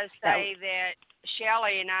also say that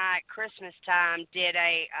Shelli and I at Christmas time did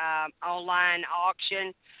a online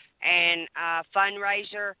auction and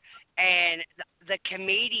fundraiser, and the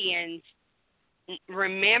comedians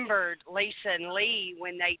remembered Lisa and Lee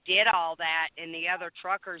when they did all that, and the other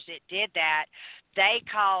truckers that did that. They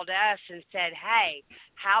called us and said, hey,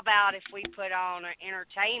 how about if we put on an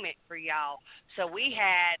entertainment for y'all? So we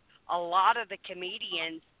had a lot of the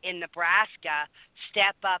comedians in Nebraska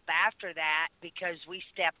step up after that because we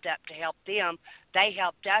stepped up to help them. They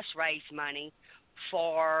helped us raise money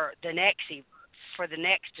for the next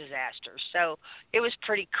disaster. So it was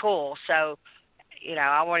pretty cool. So, you know,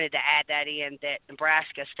 I wanted to add that in, that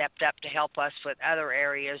Nebraska stepped up to help us with other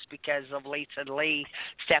areas because of Lisa and Lee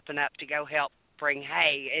stepping up to go help bring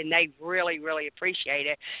hay, and they really, really appreciate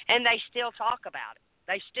it. And they still talk about it.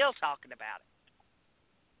 They're still talking about it.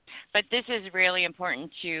 But this is really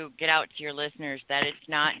important to get out to your listeners, that it's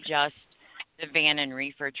not just the van and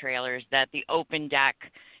reefer trailers, that the open deck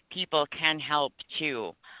people can help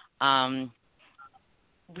too.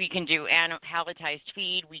 We can do palletized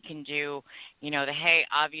feed. We can do, you know, the hay,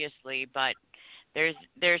 obviously, but there's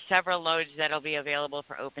several loads that'll be available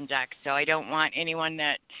for open deck. So I don't want anyone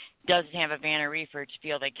that doesn't have a van or reefer to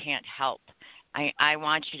feel they can't help. I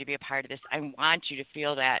want you to be a part of this. I want you to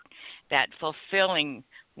feel that fulfilling,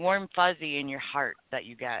 warm fuzzy in your heart that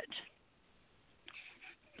you get.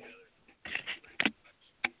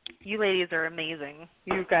 You ladies are amazing.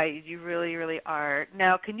 You guys, you really, really are.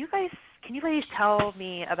 Now, can you ladies tell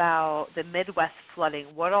me about the Midwest flooding?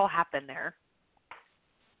 What all happened there?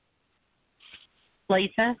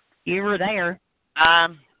 Lisa, you were there.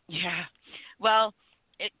 Yeah. Well,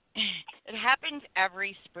 it happens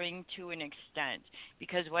every spring to an extent,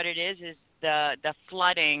 because what it is the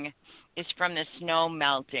flooding is from the snow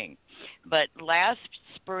melting. But last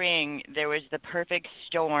spring there was the perfect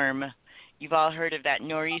storm. You've all heard of that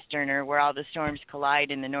nor'easter, where all the storms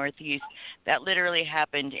collide in the Northeast. That literally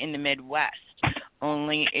happened in the Midwest,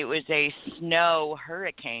 only it was a snow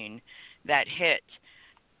hurricane that hit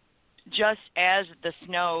just as the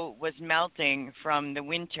snow was melting from the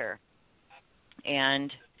winter.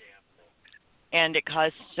 And it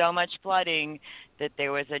caused so much flooding that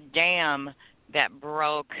there was a dam that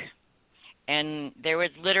broke, and there was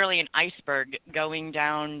literally an iceberg going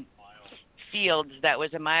down fields that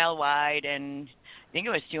was a mile wide, and I think it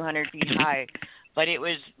was 200 feet high. But it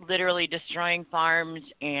was literally destroying farms.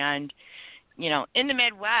 And, in the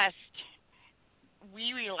Midwest,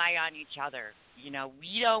 we rely on each other.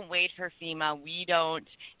 We don't wait for FEMA.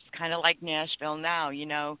 It's kind of like Nashville now,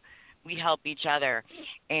 we help each other.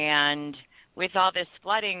 And with all this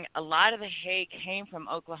flooding, a lot of the hay came from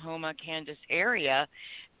Oklahoma, Candice area,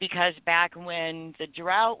 because back when the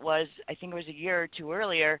drought was, I think it was a year or two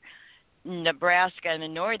earlier, Nebraska and the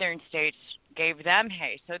northern states gave them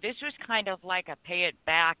hay. So this was kind of like a pay it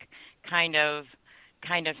back kind of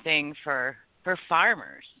thing for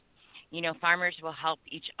farmers. Farmers will help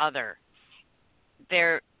each other.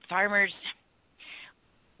 Farmers,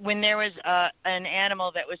 when there was an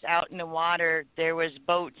animal that was out in the water, there was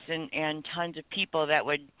boats and tons of people that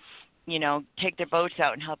would, take their boats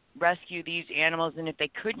out and help rescue these animals. And if they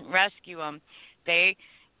couldn't rescue them,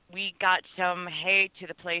 we got some hay to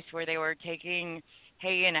the place where they were taking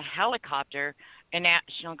hay in a helicopter. A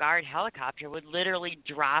National Guard helicopter would literally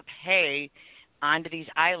drop hay onto these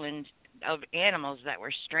islands of animals that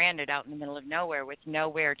were stranded out in the middle of nowhere with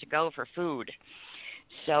nowhere to go for food.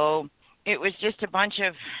 So it was just a bunch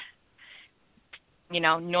of,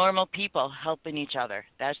 normal people helping each other.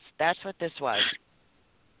 That's what this was.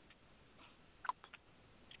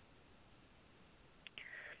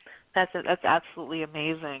 That's absolutely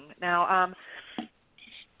amazing. Now,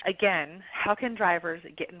 again, how can drivers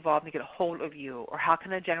get involved and get a hold of you, or how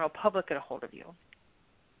can the general public get a hold of you?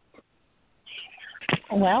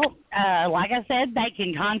 Well, like I said, they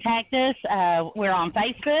can contact us. We're on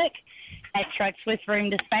Facebook at Trucks with Room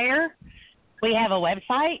to Spare. We have a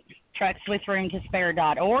website,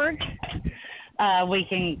 truckswithroomtospare.org.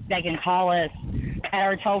 They can call us at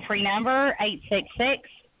our toll-free number,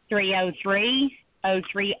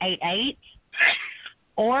 866-303-0388,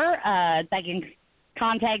 or they can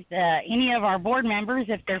contact any of our board members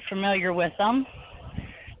if they're familiar with them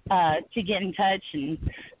to get in touch and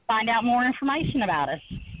find out more information about us.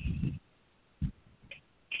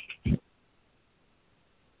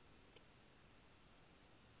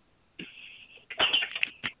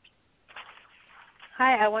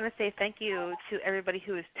 Hi, I want to say thank you to everybody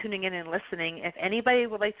who is tuning in and listening. If anybody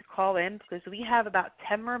would like to call in, because we have about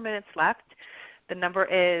 10 more minutes left, the number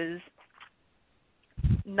is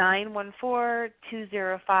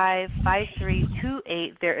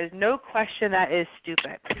 914-205-5328. There is no question that is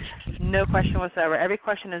stupid. No question whatsoever. Every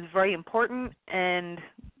question is very important, and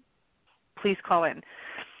please call in.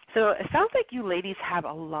 So it sounds like you ladies have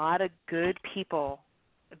a lot of good people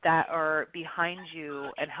that are behind you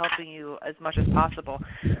and helping you as much as possible.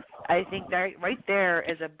 I think that right there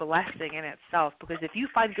is a blessing in itself, because if you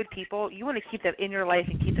find good people, you want to keep them in your life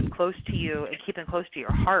and keep them close to you and keep them close to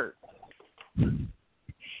your heart.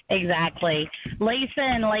 Exactly. Lisa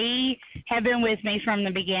and Lee have been with me from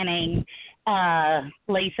the beginning.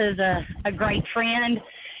 Lisa's a great friend.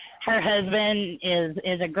 Her husband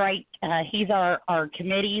is a great, he's our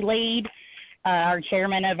committee lead, our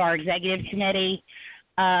chairman of our executive committee.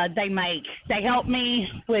 They help me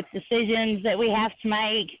with decisions that we have to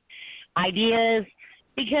make, ideas,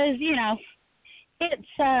 because,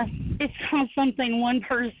 it's not something one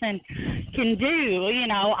person can do.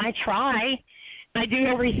 I try. I do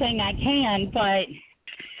everything I can, but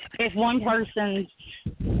if one person's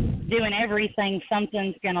doing everything,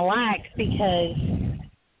 something's going to lack, because,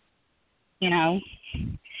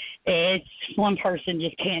 it's one person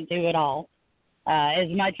just can't do it all. As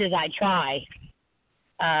much as I try,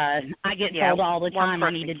 I get told all the time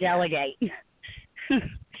I need to delegate.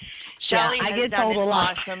 Shelli has done an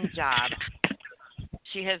awesome job.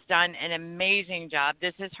 She has done an amazing job.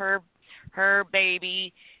 This is her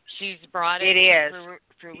baby. She's brought it to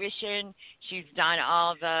fruition. She's done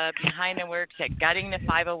all the behind the works at gutting the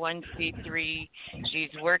 501c3. She's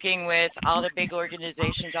working with all the big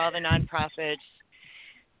organizations, all the nonprofits.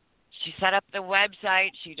 She set up the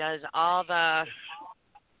website. She does all the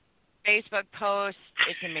Facebook posts.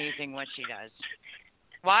 It's amazing what she does.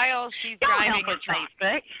 while she's driving a truck.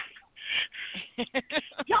 Facebook.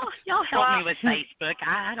 y'all help me with Facebook.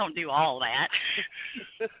 I don't do all that.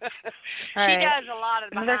 She does a lot of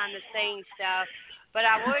behind-the-scenes stuff. But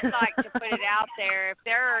I would like to put it out there, if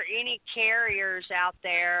there are any carriers out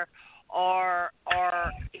there or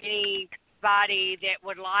anybody that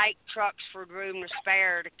would like Trucks for Room to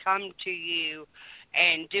Spare to come to you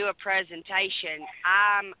and do a presentation,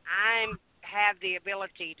 I'm have the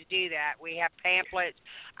ability to do that. We have pamphlets.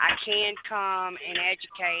 I can come and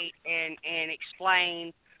educate and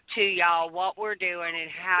explain to y'all what we're doing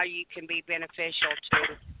and how you can be beneficial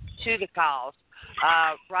to the cause.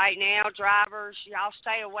 Right now, drivers, y'all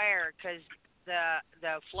stay aware because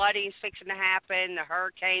the flooding's fixing to happen, the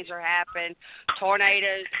hurricanes are happening,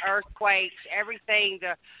 tornadoes, earthquakes, everything.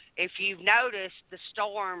 If you've noticed, the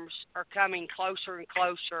storms are coming closer and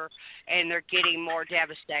closer, and they're getting more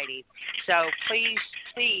devastating. So please,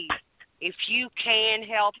 if you can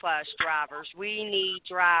help us, drivers, we need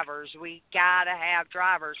drivers. We got to have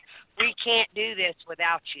drivers. We can't do this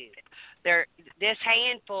without you. This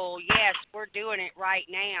handful, yes, we're doing it right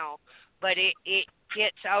now, but it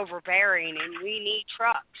gets overbearing, and we need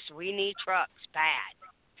trucks. We need trucks bad.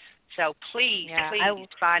 So please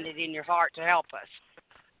find it in your heart to help us.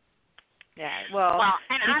 Yeah, well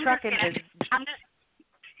and I'm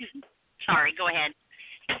just sorry, go ahead.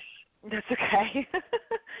 That's okay.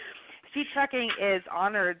 Sea Trucking is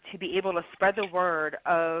honored to be able to spread the word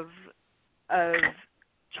of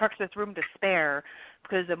Trucks with Room to Spare,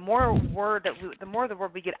 because the more the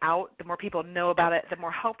word we get out, the more people know about it, the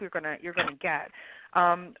more help you're gonna get.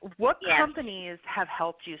 What companies have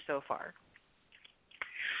helped you so far?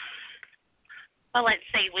 Well, let's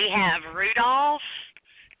see. We have Rudolph.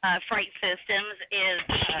 Freight Systems is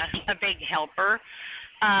a big helper.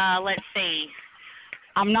 Let's see.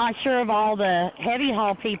 I'm not sure of all the heavy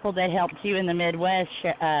haul people that helped you in the Midwest,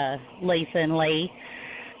 Lisa and Lee.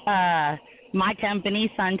 My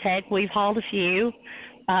company, Suntech, we've hauled a few.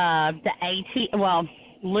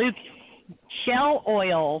 Luke, Shell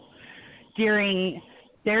Oil, during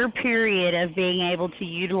their period of being able to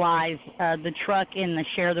utilize the truck in the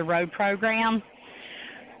Share the Road program,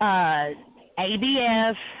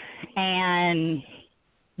 ABF and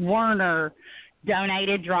Werner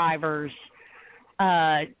donated drivers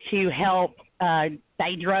to help.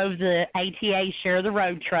 They drove the ATA Share the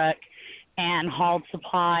Road truck and hauled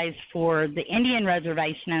supplies for the Indian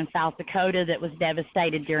reservation in South Dakota that was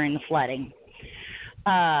devastated during the flooding.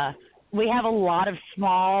 We have a lot of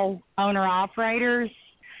small owner-operators,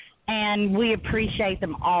 and we appreciate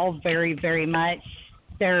them all very, very much.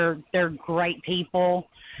 They're great people.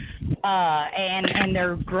 And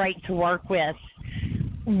they're great to work with.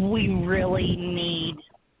 We really need,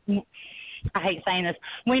 I hate saying this,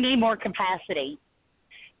 we need more capacity.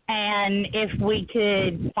 And if we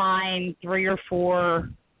could find 3 or 4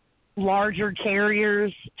 larger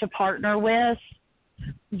carriers to partner with,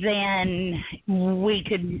 then we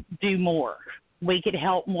could do more. We could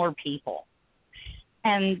help more people.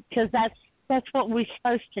 And because that's what we're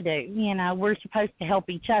supposed to do. You know, we're supposed to help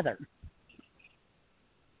each other.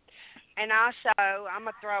 And also, I'm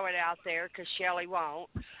going to throw it out there because Shelli won't,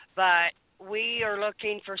 but we are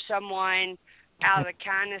looking for someone out of the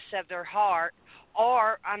kindness of their heart,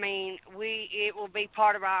 or, it will be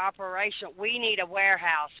part of our operation. We need a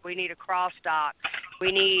warehouse. We need a cross dock.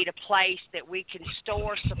 We need a place that we can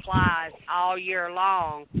store supplies all year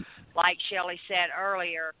long, like Shelli said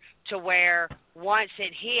earlier, to where once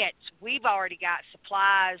it hits, we've already got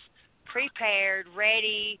supplies prepared,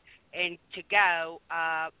 ready, and to go.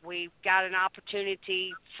 We've got an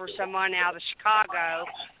opportunity for someone out of Chicago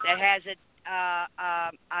that has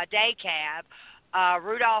a day cab.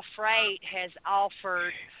 Rudolph Freight has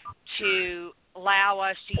offered to allow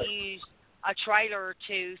us to use a trailer or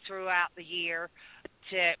 2 throughout the year,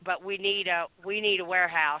 but we need a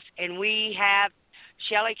warehouse, and we have.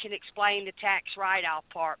 Shelli can explain the tax write-off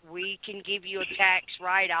part. We can give you a tax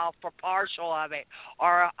write-off for partial of it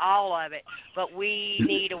or all of it, but we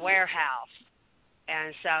need a warehouse.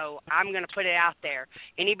 And so I'm going to put it out there.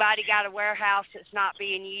 Anybody got a warehouse that's not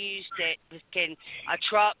being used that a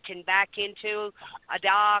truck can back into, a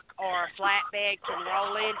dock or a flatbed can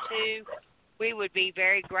roll into, we would be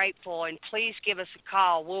very grateful. And please give us a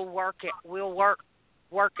call. We'll work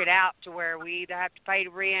it out to where we either have to pay the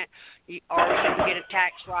rent or we can get a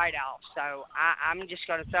tax write-off. So I'm just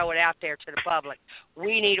going to throw it out there to the public.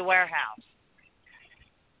 We need a warehouse.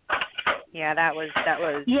 Yeah, that was yes,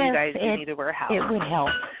 you guys need a warehouse. It would help.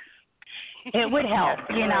 It would help.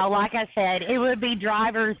 You know, like I said, it would be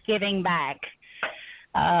drivers giving back.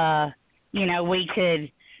 We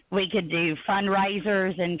could We could do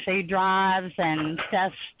fundraisers and food drives and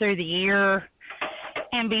stuff through the year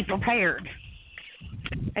and be prepared.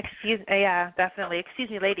 Yeah, definitely. Excuse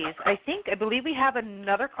me, ladies. I believe we have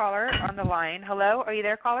another caller on the line. Hello, are you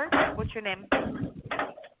there, caller? What's your name?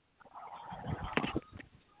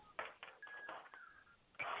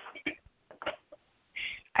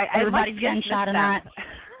 Everybody's getting shot tonight.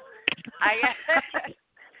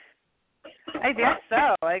 I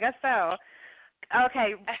guess so.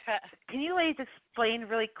 Okay. Can you ladies explain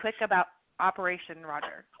really quick about Operation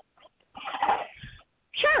Roger?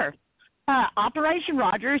 Sure. Operation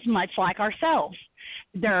Roger is much like ourselves.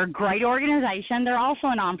 They're a great organization. They're also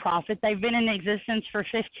a nonprofit. They've been in existence for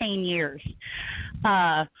 15 years.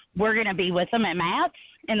 We're going to be with them at Matt's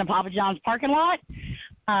in the Papa John's parking lot.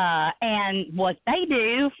 And what they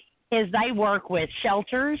do is they work with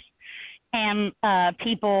shelters and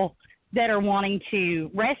people that are wanting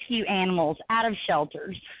to rescue animals out of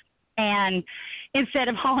shelters. And instead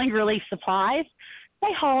of hauling relief supplies,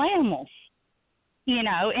 they haul animals, in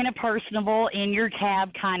a personable, in your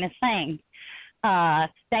cab kind of thing.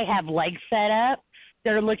 They have legs set up.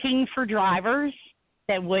 They're looking for drivers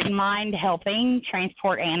that wouldn't mind helping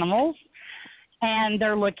transport animals. And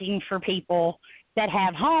they're looking for people that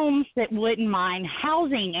have homes that wouldn't mind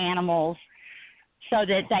housing animals so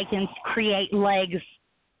that they can create legs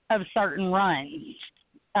of certain runs.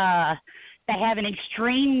 They have an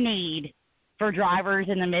extreme need for drivers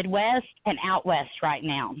in the Midwest and out west right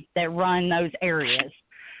now that run those areas.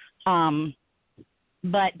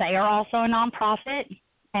 But they are also a nonprofit,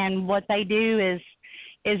 and what they do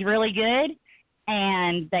is really good,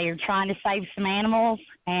 and they are trying to save some animals,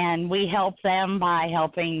 and we help them by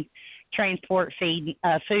helping transport food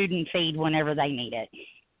and feed whenever they need it.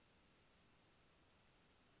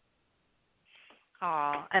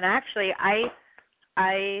 Oh, and actually, I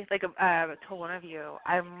told one of you,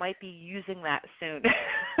 I might be using that soon.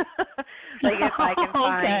 If I can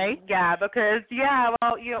find, okay. Because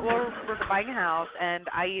we're buying a house, and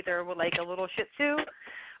I either would like a little Shih Tzu,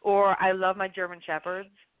 or I love my German Shepherds.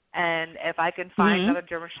 And if I can find another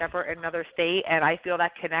German Shepherd in another state, and I feel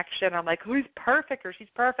that connection, I'm like, oh, he's perfect or she's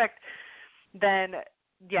perfect, then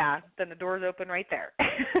the door's open right there.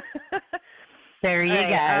 There you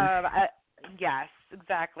go. Yes,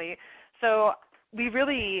 exactly. So we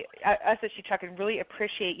really, us at She Truckin', really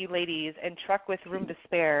appreciate you ladies and Truck with Room to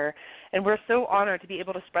Spare. And we're so honored to be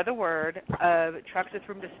able to spread the word of Trucks with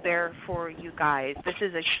Room to Spare for you guys. This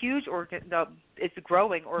is a huge, it's a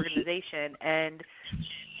growing organization, and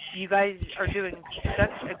you guys are doing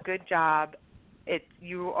such a good job.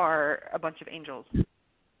 You are a bunch of angels.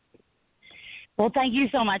 Well, thank you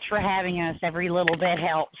so much for having us. Every little bit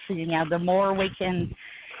helps. The more we can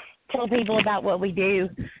tell people about what we do,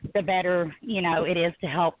 the better, it is to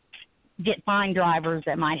help find drivers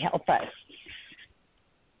that might help us.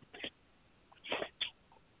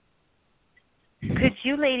 Could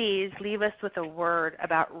you ladies leave us with a word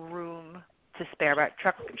about room to spare, about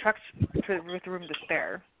trucks with room to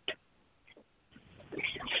spare?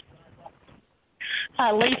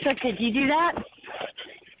 Lisa, could you do that?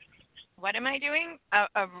 What am I doing?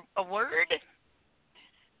 A word?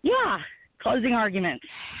 Yeah, closing arguments.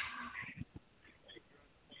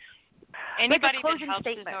 Anybody that helps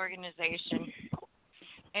this organization,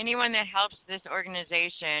 anyone that helps this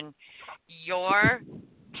organization, your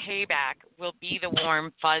payback will be the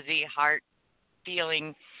warm, fuzzy heart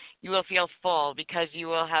feeling. You will feel full because you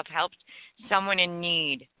will have helped someone in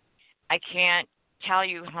need. I can't tell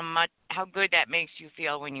you how good that makes you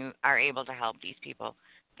feel when you are able to help these people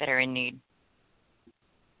that are in need.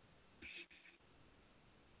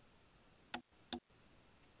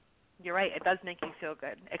 You're right. It does make you feel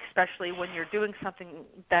good, especially when you're doing something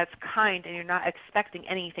that's kind and you're not expecting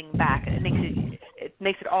anything back. And it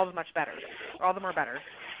makes it all the much better, all the more better.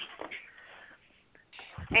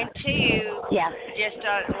 And two, yes. Just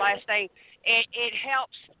last thing, it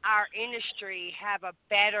helps our industry have a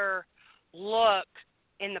better look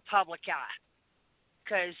in the public eye,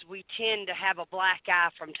 because we tend to have a black eye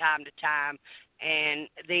from time to time, and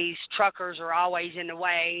these truckers are always in the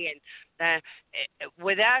way. And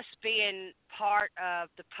with us being part of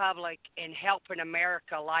the public and helping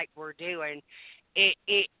America like we're doing,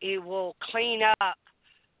 it will clean up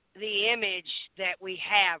the image that we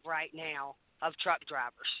have right now of truck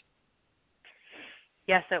drivers.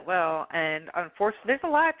 Yes, it will. And unfortunately, there's a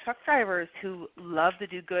lot of truck drivers who love to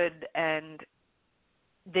do good, and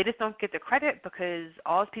they just don't get the credit because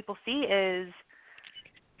all people see is,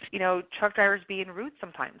 truck drivers being rude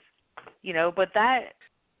sometimes, but that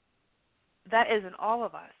isn't all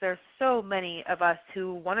of us. There's so many of us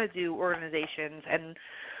who want to do organizations and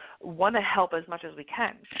want to help as much as we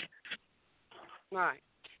can. Right.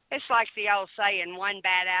 It's like the old saying, one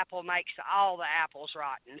bad apple makes all the apples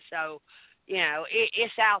rotten. So,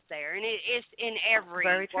 it's out there, and it's in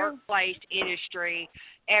every workplace, industry,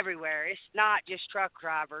 everywhere. It's not just truck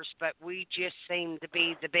drivers, but we just seem to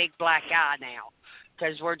be the big black eye now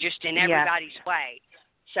because we're just in everybody's way.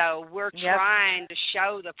 So we're trying to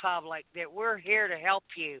show the public that we're here to help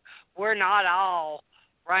you. We're not all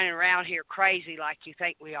running around here crazy like you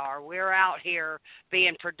think we are. We're out here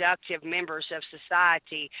being productive members of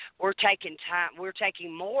society. We're taking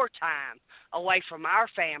more time away from our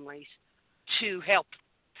families to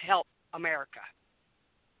help America.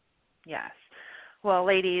 Yes. Well,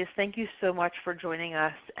 ladies, thank you so much for joining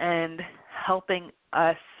us and helping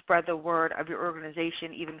us spread the word of your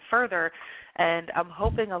organization even further. And I'm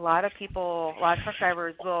hoping a lot of truck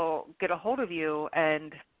drivers will get a hold of you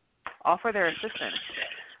and offer their assistance.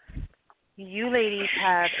 You ladies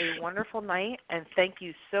have a wonderful night, and thank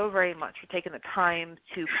you so very much for taking the time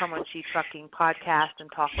to come on She Trucking Podcast and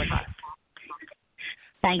talk with us.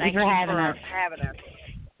 Thank you for having us.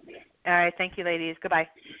 All right, thank you, ladies. Goodbye.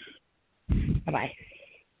 Bye-bye.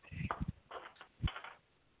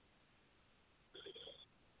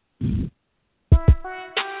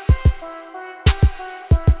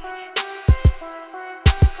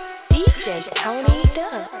 DJ Tony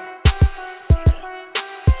Duck.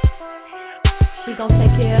 She gon'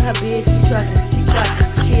 take care of her bitch, she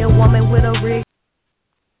truckin'. She a woman with a rig.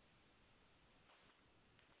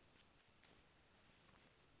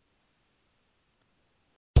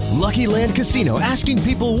 Lucky Land Casino, asking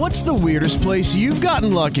people, what's the weirdest place you've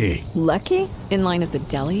gotten lucky? Lucky? In line at the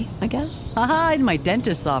deli, I guess? Aha, in my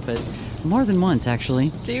dentist's office. More than once,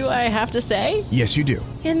 actually. Do I have to say? Yes, you do.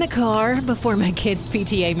 In the car before my kids'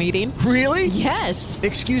 PTA meeting. Really? Yes.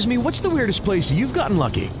 Excuse me, what's the weirdest place you've gotten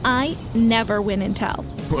lucky? I never win and tell.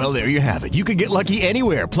 Well, there you have it. You can get lucky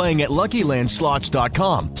anywhere, playing at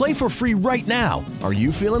LuckyLandSlots.com. Play for free right now. Are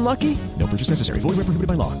you feeling lucky? No purchase necessary. Void where prohibited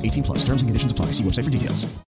by law. 18+. Terms and conditions apply. See website for details.